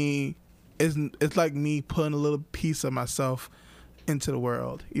it's me. It's like me putting a little piece of myself into the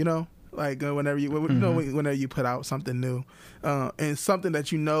world. You know, like whenever you put out something new, and something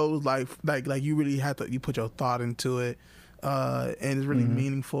that you know, like you really you put your thought into it, and it's really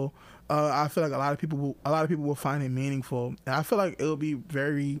meaningful. I feel like a lot of people will find it meaningful, and I feel like it will be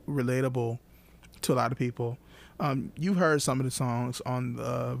very relatable to a lot of people. You heard some of the songs on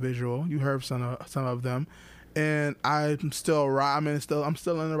the visual. You heard some of them, and I'm still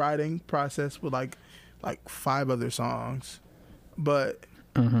in the writing process with like 5 other songs, but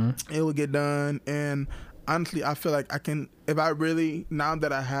it will get done. And honestly, I feel like I can, if I really, now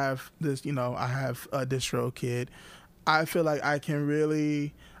that I have this, you know, I have a distro kid, I feel like I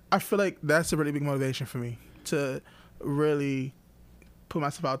feel like that's a really big motivation for me to really put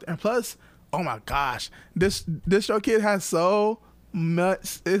myself out there. And plus, oh my gosh, this distro kid has so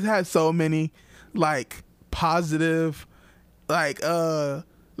much. It has so many like positive, like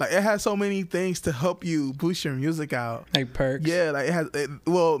it has so many things to help you boost your music out. Like perks. Yeah, like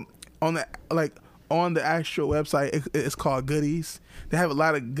on the actual website, it's called Goodies. They have a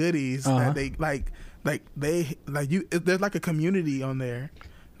lot of goodies that they there's like a community on there.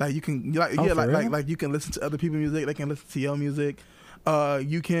 Like you can like you can listen to other people's music. They can listen to your music.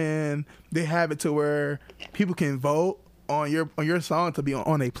 They have it to where people can vote on your song to be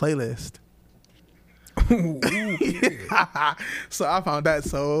on a playlist. So I found that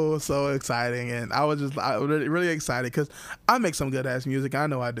so exciting, and I was really excited because I make some good ass music. I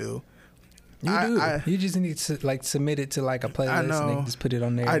know I do. You just need to like submit it to like a playlist and then just put it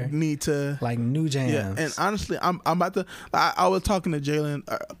on there. I need to like new jams. Yeah, and honestly, I'm about to. I was talking to Jalen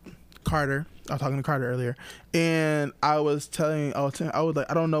Carter. I was talking to Carter earlier, and I was like, I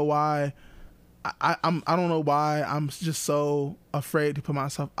don't know why. I don't know why I'm just so afraid to put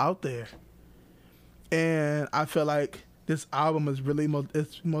myself out there. And I feel like this album is really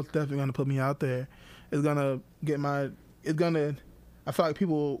it's most definitely gonna put me out there. It's gonna I feel like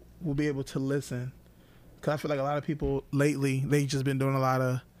people will be able to listen, because I feel like a lot of people lately, they just been doing a lot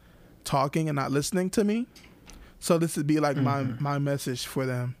of talking and not listening to me. So this would be like my message for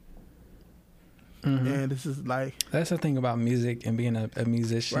them. And this is like, that's the thing about music and being a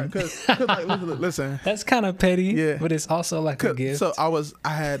musician, right? Because like, listen, that's kind of petty, yeah, but it's also like a gift. So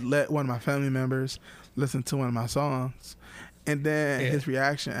I had let one of my family members listen to one of my songs, and then his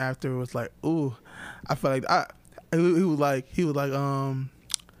reaction after was like, "Ooh, I feel like he was like, I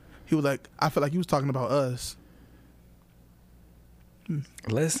feel like he was talking about us."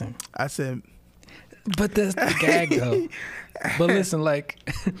 Listen, I said, but that's the gag though. But listen, like,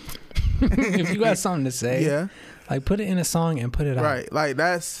 if you got something to say, like put it in a song and put it out. Right, like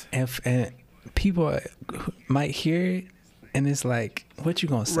that's and people might hear it. And it's like, what you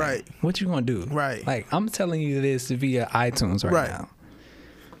gonna say? Right. What you gonna do? Right. Like, I'm telling you this via iTunes right now.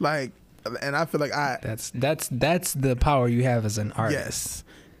 Like, and I feel like that's the power you have as an artist.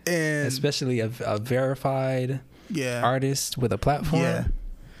 Yes. And especially a verified artist with a platform. Yeah.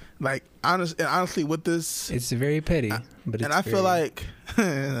 Like honestly, with this, it's very petty, but I feel like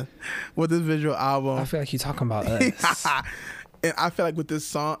with this visual album, I feel like you're talking about us. And I feel like with this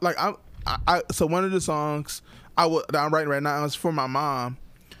song, like so one of the songs that I'm writing right now is for my mom,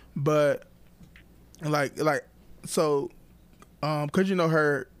 but like so, cause you know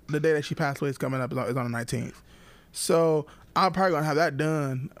the day that she passed away is coming up is on the 19th. So I'm probably gonna have that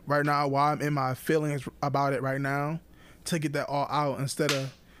done right now while I'm in my feelings about it right now, to get that all out instead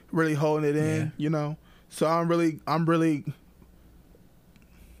of really holding it in, you know. So I'm really.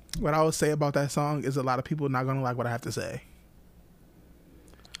 What I would say about that song is a lot of people not gonna like what I have to say.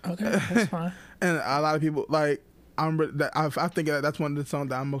 Okay, that's fine. And a lot of people like. I think that's one of the songs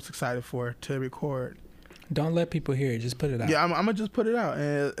that I'm most excited for to record. Don't let people hear it. Just put it out. Yeah, I'm gonna just put it out,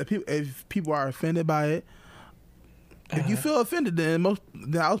 and if people are offended by it, if you feel offended, then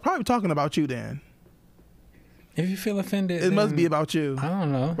I was probably talking about you. Then, if you feel offended, it must be about you. I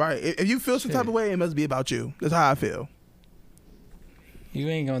don't know. Right? If you feel some type of way, it must be about you. That's how I feel. You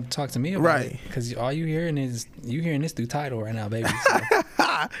ain't gonna talk to me about it, because all you hearing this through Tidal right now, baby. So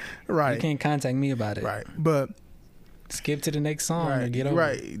right. You can't contact me about it. Right. But skip to the next song or get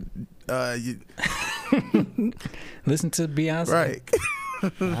over it. Listen to Beyonce. Right. I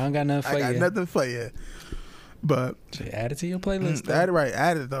don't got nothing for you. I got nothing for you. But add it to your playlist.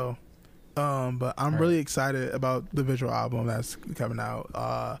 Add it though. But I'm really excited about the visual album that's coming out.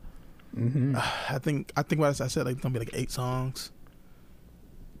 I think what I said, like, it's gonna be like 8 songs.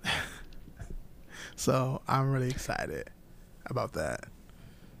 So I'm really excited about that.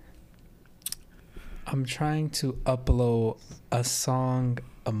 I'm trying to upload a song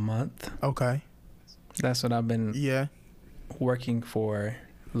a month. Okay. That's what I've been working for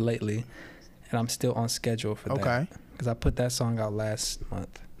lately, and I'm still on schedule for that. Okay. Because I put that song out last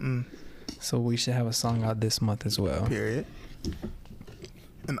month. So we should have a song out this month as well. Period.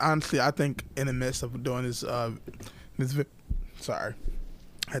 And honestly, I think in the midst of doing this, sorry,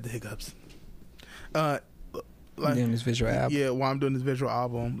 I had the hiccups. Like doing this visual album. Yeah, while I'm doing this visual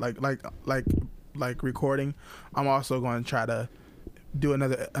album, like recording, I'm also going to try to do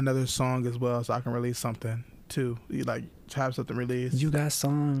another song as well, so I can release something too. Like, have something released. You got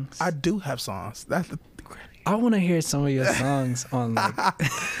songs? I do have songs. I want to hear some of your songs on, like,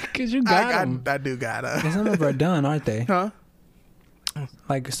 cause you got them. I do got them. Some of them are done, aren't they? Huh?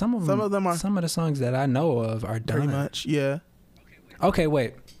 Like some of them are. Some of the songs that I know of are done. Pretty much, yeah. Okay,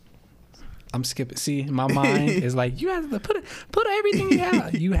 wait. I'm skipping. See, my mind is like, you have to put everything you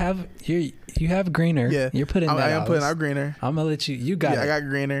have. You have Greener. Yeah, you're putting that out. I am putting out Greener. I'm gonna let you. You got it. I got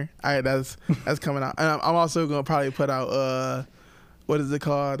Greener. All right, that's coming out. And I'm also gonna probably put out what is it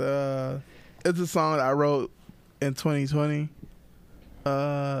called? It's a song that I wrote in 2020.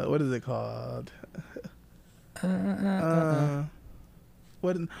 What is it called?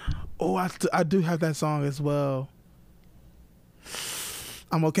 What? Oh, I do have that song as well.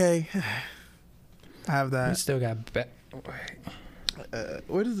 I'm okay. I have that. You still got.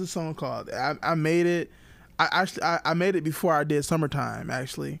 What is the song called? I made it. I made it before I did Summertime,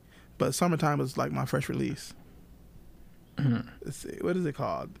 actually, but Summertime was like my first release. Let's see. What is it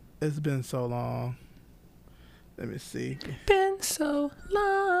called? It's been so long. Let me see. Been so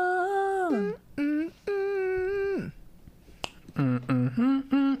long.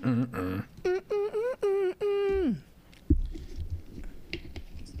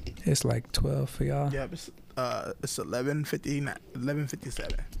 It's like 12 for y'all. Yeah, it's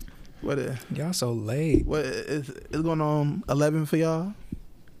 11:57. What is y'all so late? What is going on? 11 for y'all.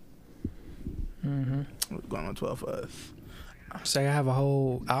 What's going on 12 for us? So I have a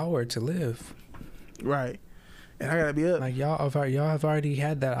whole hour to live. Right, and I gotta be up. Like y'all have already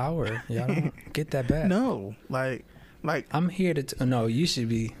had that hour. Y'all don't get that back. No, like I'm here to. No, you should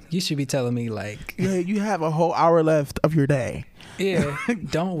be telling me, like, yeah, you have a whole hour left of your day. Yeah,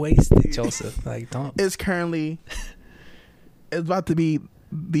 don't waste it, Joseph. Like, don't. It's about to be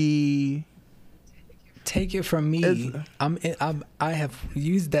the. Take it from me. I have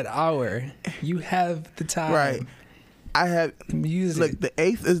used that hour. You have the time. Right. I have used. Look, the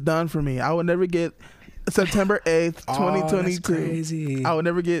 8th is done for me. I will never get September 8th, 2022. That's crazy. I will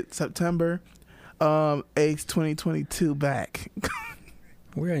never get September 8th, 2022 back.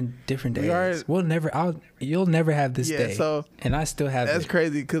 We're in different days. You'll never have this day. So, and I still have. That's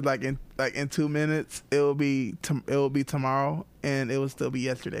crazy because in 2 minutes it will be tomorrow, and it will still be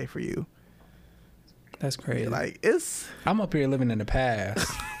yesterday for you. That's crazy. Like, I'm up here living in the past.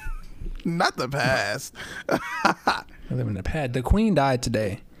 Not the past. I live in the past. The Queen died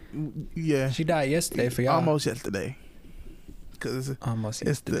today. Yeah, she died yesterday for y'all. Almost yesterday. Cause almost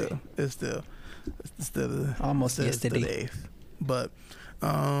yesterday. It's still almost yesterday. But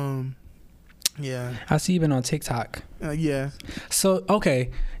Yeah. I see you've been on TikTok. Yeah. So,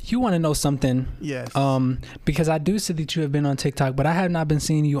 okay, you want to know something? Yes. Because I do see that you have been on TikTok, but I have not been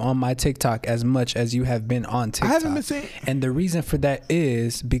seeing you on my TikTok as much as you have been on TikTok. I haven't been seeing. And the reason for that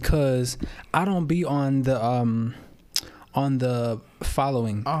is because I don't be on the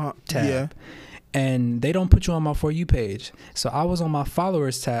following tab. Yeah. And they don't put you on my For You page. So I was on my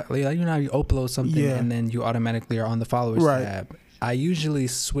followers tab. Like, you know how you upload something and then you automatically are on the followers tab. I usually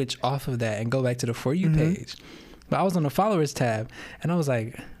switch off of that and go back to the For You page. But I was on the followers tab and I was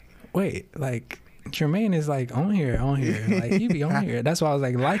like, wait, like Jermaine is like on here. Like he be on here. That's why I was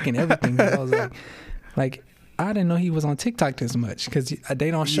like liking everything. I was like I didn't know he was on TikTok this much because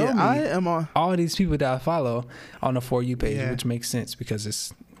they don't show me I am on all these people that I follow on the For You page, which makes sense because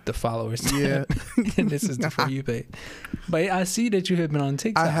it's the followers. Yeah. And this is the For You page. But I see that you have been on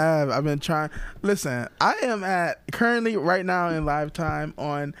TikTok. I have. I've been trying. Listen, I am currently right now in live time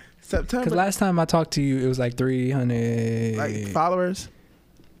on September. Because last time I talked to you, it was like 300 like followers.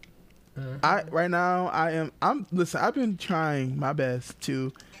 Right now listen, I've been trying my best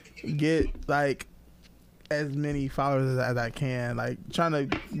to get like as many followers as I can, like trying to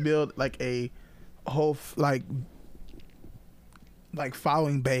build like a whole like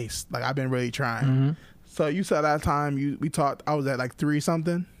following base. Like I've been really trying. So you said that time we talked, I was at like 3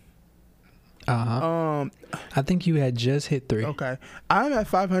 something. I think you had just hit 3. Okay, I'm at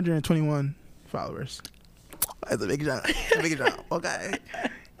 521 followers. That's a big jump. Okay.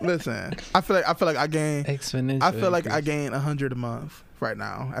 Listen, I feel like I gain exponential. I feel like I gain 100 a month right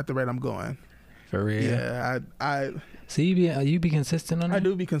now at the rate I'm going. For real? Yeah, I. So you be consistent on it? I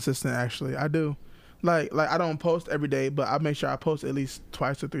do be consistent, actually. I do. Like I don't post every day, but I make sure I post at least 2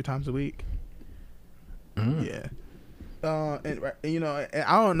 or 3 times a week. Yeah. And you know, and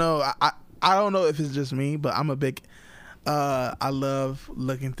I don't know. I don't know if it's just me, but I'm a big. I love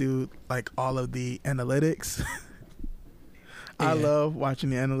looking through like all of the analytics. I love watching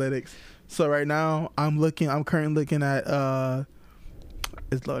the analytics. So right now I'm currently looking at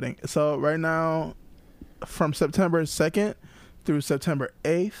it's loading. So right now from September 2nd through September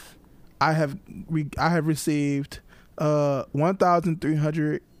 8th, I have received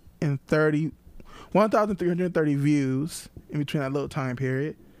 1,330 views in between that little time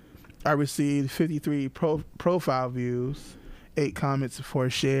period. I received 53 profile views, 8 comments,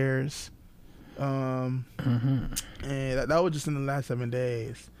 4 shares. And that was just in the last 7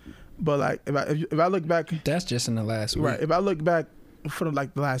 days. But like if I look back, that's just in the last week. Right. If I look back for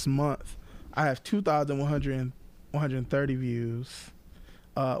like the last month, I have 2,130 views,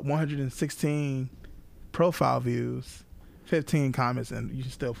 116 profile views, 15 comments, and you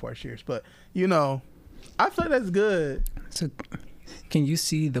still 4 shares. But you know, I feel like that's good. So, can you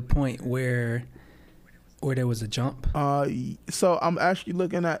see the point where there was a jump? So I'm actually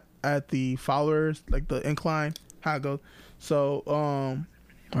looking at the followers, like the incline, how it goes. So, or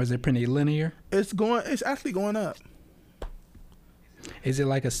is it pretty linear? It's actually going up. Is it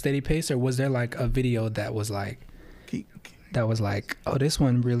like a steady pace, or was there like a video that was like, oh, this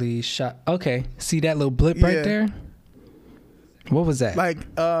one really shot? Okay, see that little blip right there? What was that? Like,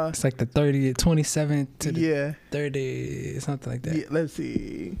 it's like the 27 to the 30, something like that. Yeah, let's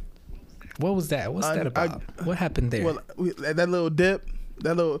see. What was that? What's that about? What happened there? Well, that little dip,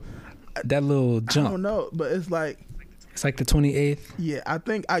 that little jump. I don't know, but it's like the 28th. Yeah, I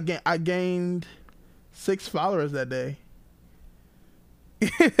think I gained 6 followers that day.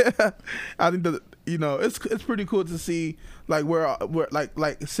 I think that, you know, it's pretty cool to see like we're like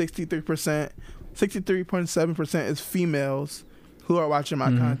 63.7% is females who are watching my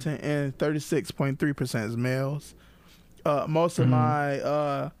content, and 36.3% is males. Most of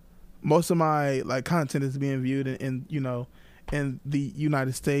my like content is being viewed in you know, in the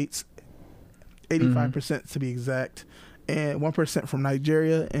United States, 85% to be exact, and 1% from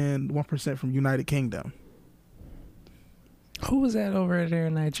Nigeria and 1% from United Kingdom. Who was that over there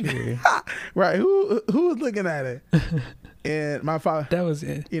in Nigeria? Right. Who was looking at it? And my follow. That was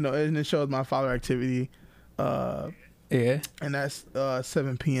it. You know, and it shows my follower activity. Yeah. And that's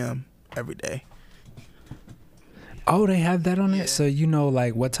 7 p.m. every day. Oh, they have that on it, so you know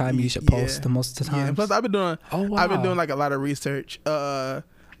like what time you should post the most of the time. Yeah. And plus, I've been doing like a lot of research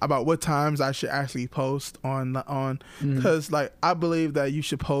about what times I should actually post on because like I believe that you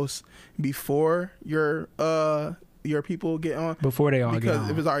should post before your people get on, before they all get on. Because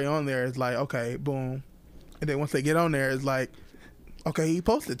if it's already on there, it's like, okay, boom, and then once they get on there, it's like, okay, he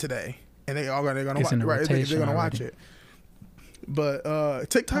posted today, and they're gonna watch, right? They're gonna watch it. But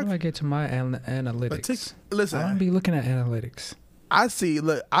TikTok. How do I get to my analytics? Listen, I don't be looking at analytics. I see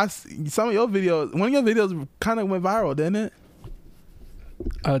some of your videos. One of your videos kind of went viral, didn't it?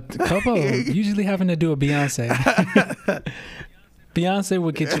 A couple. Usually having to do a Beyonce. Beyonce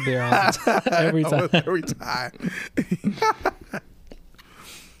would get you there every time. Every time.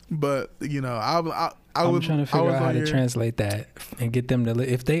 But I'm trying to figure out how to translate that and get them to.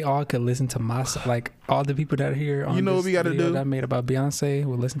 If they all could listen to my song, like all the people that are here on what we gotta do? That I made about Beyonce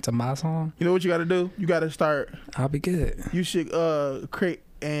will listen to my song. You know what you got to do? You got to start. I'll be good. You should create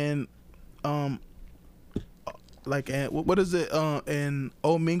an what is it an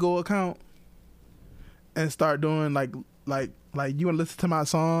Omingo account and start doing like you want to listen to my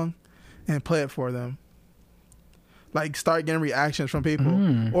song and play it for them. Like start getting reactions from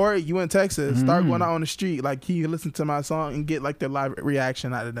people, or you in Texas, start going out on the street. Like you listen to my song and get like their live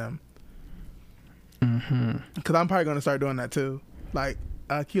reaction out of them. Because I'm probably gonna start doing that too. Like,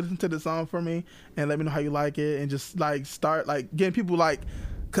 can you listen to the song for me and let me know how you like it, and just like start like getting people like.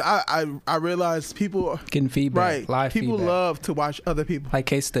 Cause I realize people getting feedback, right? Live people feedback. love to watch other people, like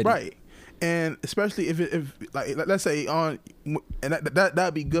case study, right? And especially if like let's say and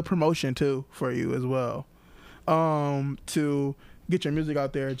that'd be good promotion too for you as well. To get your music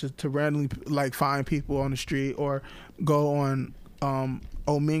out there, just to randomly like find people on the street or go on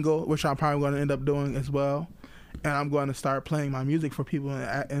Omingo, which I'm probably going to end up doing as well. And I'm going to start playing my music for people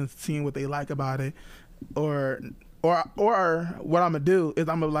and seeing what they like about it. Or what I'm gonna do is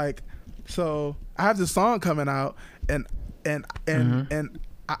I'm gonna like, so I have this song coming out and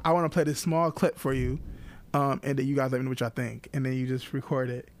I want to play this small clip for you, and then you guys let me know what y'all think, and then you just record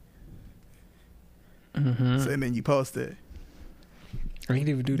it. So, and then you post it. Or you can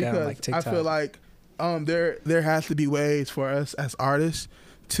even do that on like TikTok. I feel like there has to be ways for us as artists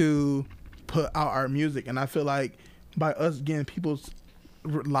to put out our music, and I feel like by us getting people's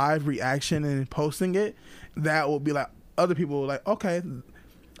live reaction and posting it, that will be like other people will like, okay,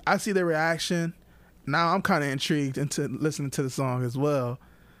 I see their reaction. Now I'm kind of intrigued into listening to the song as well,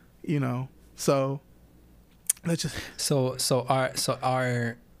 So let's just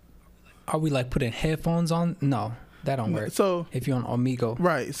Are we like putting headphones on? No, that don't work. So if you're on Omigo,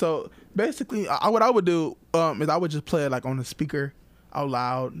 right? So basically, what I would do is I would just play it like on the speaker out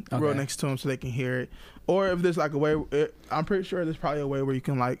loud, real next to them, so they can hear it. Or if there's like a way, I'm pretty sure there's probably a way where you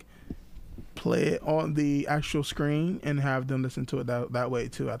can like play it on the actual screen and have them listen to it that way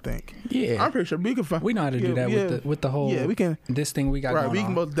too. I think. Yeah, I'm pretty sure we can find. We know how to do that with the whole. Yeah, we can. This thing we got. Right, we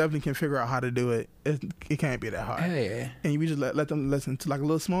can most definitely can figure out how to do it. It can't be that hard. Yeah, and we just let them listen to like a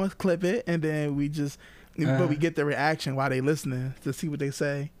little small clip it, and then we just, but we get the reaction while they listening to see what they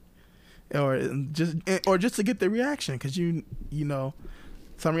say, or just to get the reaction, because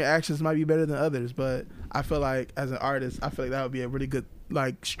some reactions might be better than others, but I feel like as an artist, I feel like that would be a really good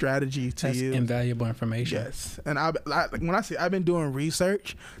like strategy to use. That's invaluable information. Yes, and when I say I've been doing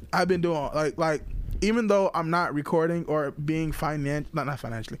research, I've been doing like even though I'm not recording or being not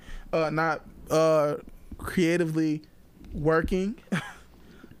financially, not creatively working,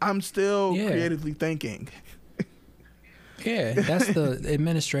 I'm still creatively thinking. Yeah, that's the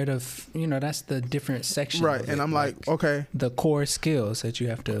administrative, that's the different section. Right, and I'm like, okay. The core skills that you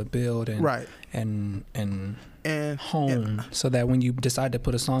have to build and hone so that when you decide to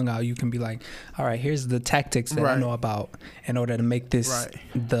put a song out, you can be like, all right, here's the tactics that I know about in order to make this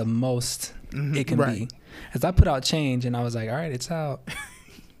the most it can be. As I put out Change and I was like, all right, it's out.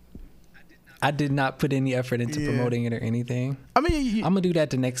 I did not put any effort into promoting it or anything. I mean, I'm gonna do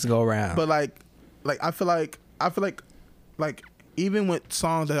that the next go around. But like I feel like even with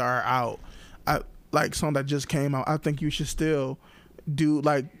songs that are out, like songs that just came out, I think you should still do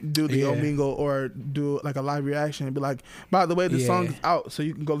the Omingo or do like a live reaction and be like, by the way, the song is out, so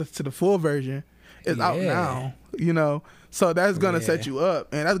you can go listen to the full version. It's out now, So that's gonna set you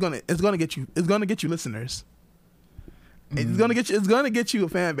up, and it's gonna get you listeners. It's gonna get you a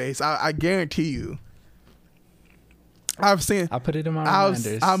fan base. I guarantee you. I put it in my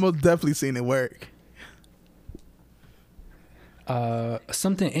reminders. I've most definitely seen it work.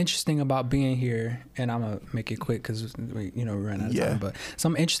 Something interesting about being here, and I'm gonna make it quick because we ran out of time. But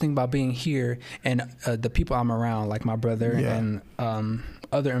something interesting about being here and the people I'm around, like my brother and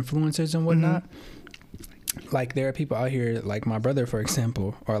other influencers and whatnot. Like there are people out here, like my brother, for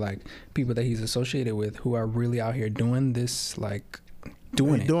example, or like people that he's associated with who are really out here doing this, like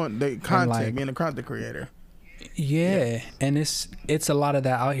doing the content, being a content creator. Yeah, and it's a lot of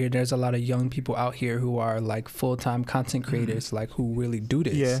that out here. There's a lot of young people out here who are like full-time content creators, like who really do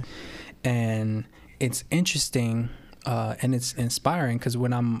this. Yeah, and it's interesting and it's inspiring because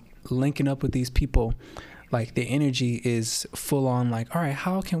when I'm linking up with these people, like the energy is full on. Like, all right,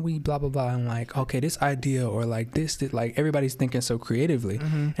 how can we blah blah blah? And like, okay, this idea or like this like everybody's thinking so creatively,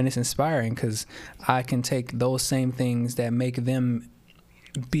 and it's inspiring because I can take those same things that make them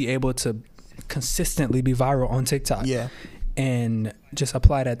be able to consistently be viral on TikTok. Yeah. And just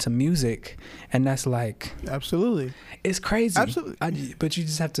apply that to music, and that's like absolutely, it's crazy. Absolutely, but you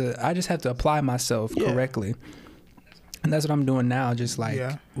just have to. I just have to apply myself correctly, and that's what I'm doing now. Just like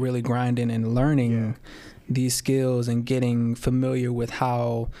really grinding and learning these skills and getting familiar with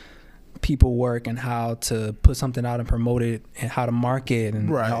how people work and how to put something out and promote it and how to market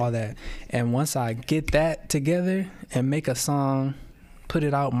and all that. And once I get that together and make a song, put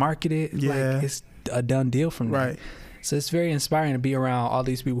it out, market it, like it's a done deal from there. So it's very inspiring to be around all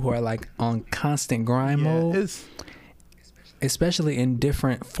these people who are like on constant grind mode, especially in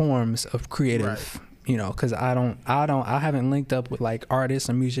different forms of creative, you know, because I haven't linked up with like artists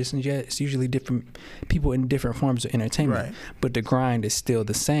or musicians yet. It's usually different people in different forms of entertainment, but the grind is still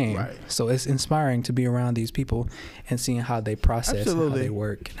the same. So it's inspiring to be around these people and seeing how they process, and how they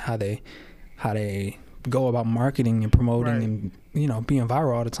work, and how they go about marketing and promoting and, you know, being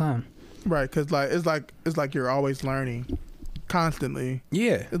viral all the time. Right, because like it's like you're always learning, constantly.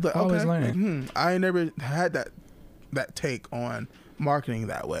 Yeah, it's like, always learning. Like, I never had that take on marketing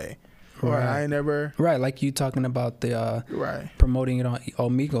that way, or I never. Like you talking about the promoting it on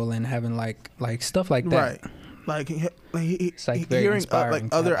Omegle and having like stuff like that. It's like very hearing inspiring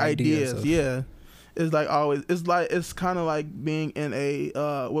like other ideas. of, it's like always. It's kind of like being in a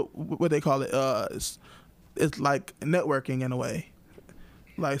what they call it. It's like networking in a way.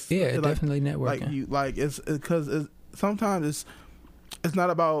 Definitely networking. It's because sometimes it's not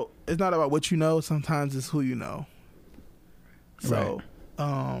about what you know. Sometimes it's who you know. So,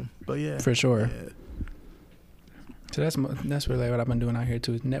 but yeah, for sure. Yeah. So that's really what I've been doing out here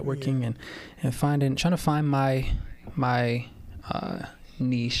too, networking and trying to find my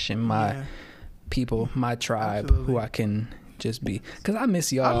niche and my people, my tribe, who I can just be, because I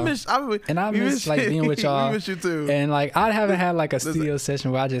miss y'all. I miss like being with y'all. We miss you too. And like I haven't had like a studio session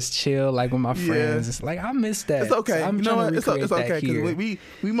where I just chill like with my friends. It's like I miss that. It's okay. So I'm you know what? It's okay because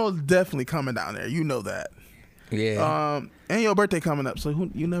we most definitely coming down there. You know that. Yeah. And your birthday coming up, so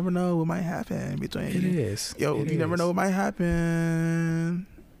you never know what might happen between. It is. Never know what might happen.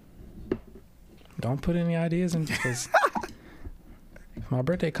 Don't put any ideas in, because if my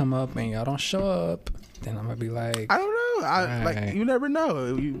birthday come up and y'all don't show up, then I'm gonna be like, I don't know. Like you never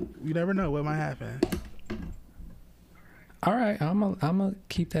know. You never know what might happen. All right, I'm gonna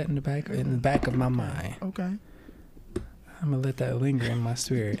keep that in the back of my mind. Okay. I'm gonna let that linger in my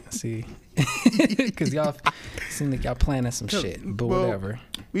spirit. See, because y'all seem like y'all planning some shit, but whatever.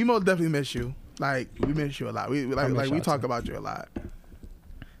 We most definitely miss you. Like we miss you a lot. We talk about you a lot.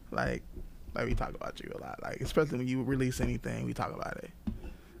 Like we talk about you a lot. Like especially when you release anything, we talk about it.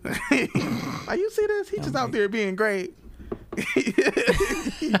 Like you see this? He's just out there being great.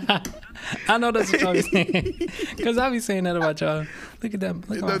 I know that's what y'all be saying, because I be saying that about y'all. Look at them.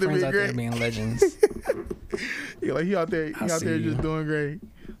 Look at my friends out there being legends. Yeah, like he out there just doing great.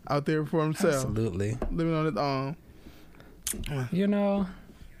 Out there for himself. Absolutely. Living on his own. You know.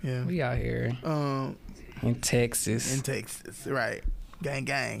 Yeah. We out here. In Texas. Right.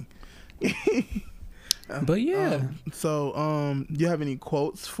 Gang. But yeah. So do you have any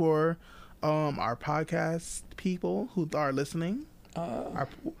quotes for our podcast people who are listening?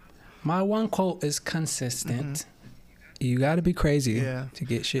 My one quote is consistent. Mm-hmm. You got to be crazy to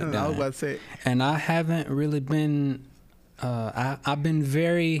get shit done. I was about to say. And I haven't really been. I've been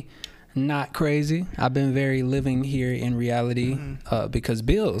very not crazy. I've been very living here in reality, because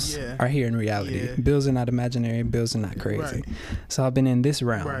bills are here in reality. Yeah. Bills are not imaginary. Bills are not crazy. Right. So I've been in this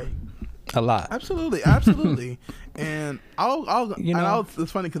realm a lot. Absolutely. And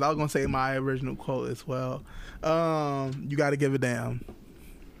it's funny because I was gonna say my original quote as well. You got to give a damn.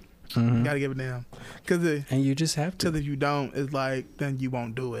 Mm-hmm. You got to give a damn. And you just have to. Because if you don't, it's like then you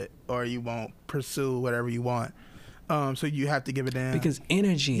won't do it or you won't pursue whatever you want. So you have to give a damn. Because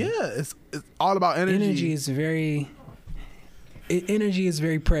energy. Yeah, it's all about energy. Energy is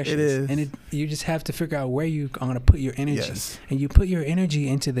very precious. It is. And you just have to figure out where you're going to put your energy. Yes. And you put your energy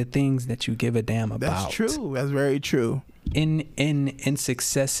into the things that you give a damn about. That's true. That's very true. In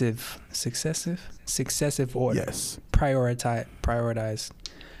successive order. Yes. Prioritize.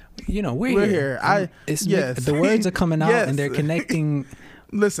 You know, we're here. The words are coming out and they're connecting.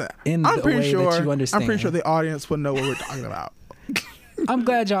 Listen, I'm pretty sure the audience will know what we're talking about. I'm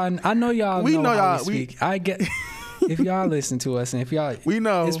glad y'all. I know y'all. We know y'all. I get. If y'all listen to us, and if y'all, we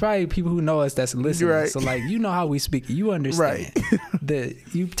know, it's probably people who know us that's listening. Right. So like, you know how we speak. You understand that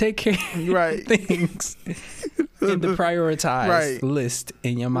you take care of things in the prioritized list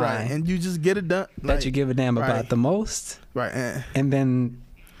in your mind, and you just get it done. That you give a damn about the most, right? And then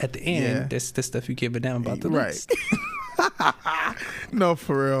at the end, that's the stuff you give a damn about the least. No,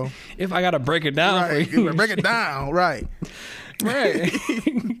 for real. If I gotta break it down Right. for you, Break it down. Right. right?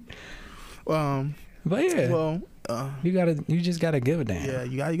 But yeah, Well, you just gotta give a damn. yeah,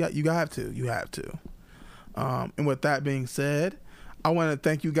 you have to. And with that being said, I want to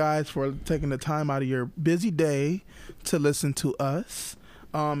thank you guys for taking the time out of your busy day to listen to us.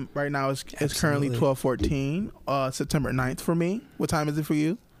 Right now it's currently 12:14, September 9th for me. What time is it for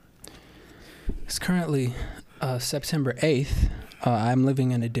you? It's currently September 8th. I'm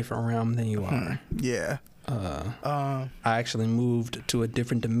living in a different realm than you are. Yeah. I actually moved to a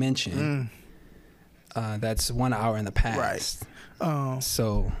different dimension. That's 1 hour in the past. Right.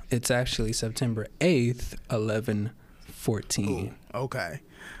 So it's actually September 8th, 11:14. Okay.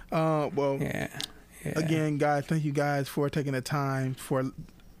 Well, Yeah. again, guys, thank you guys for taking out the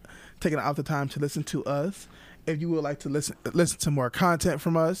time to listen to us. If you would like to listen to more content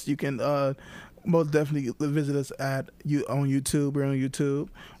from us, you can most definitely visit us on YouTube. We're on YouTube.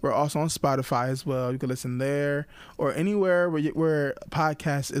 We're also on Spotify as well. You can listen there or anywhere where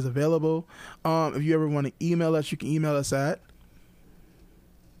podcast is available. If you ever want to email us, you can email us at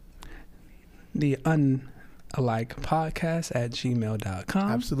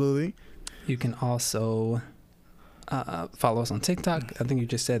theunlikepodcast@gmail.com. Absolutely. You can also follow us on TikTok. I think you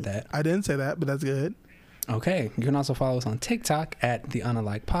just said that. I didn't say that, but that's good. Okay. You can also follow us on TikTok at The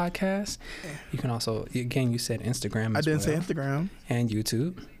Unalike Podcast. You can also, again, you said Instagram as well. I didn't say Instagram. And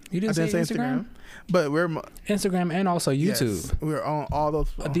YouTube. You didn't say Instagram? But we're... Instagram and also YouTube. Yes, we're on all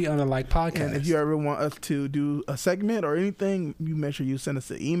those. The Unalike Podcast. And if you ever want us to do a segment or anything, you make sure you send us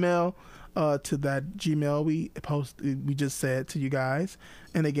an email to that Gmail we just said to you guys.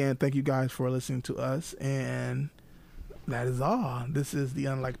 And again, thank you guys for listening to us. And that is all. This is The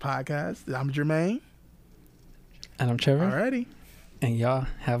Unalike Podcast. I'm Jermaine. And I'm Trevor. Alrighty. And y'all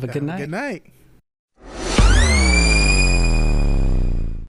have a good night. Good night.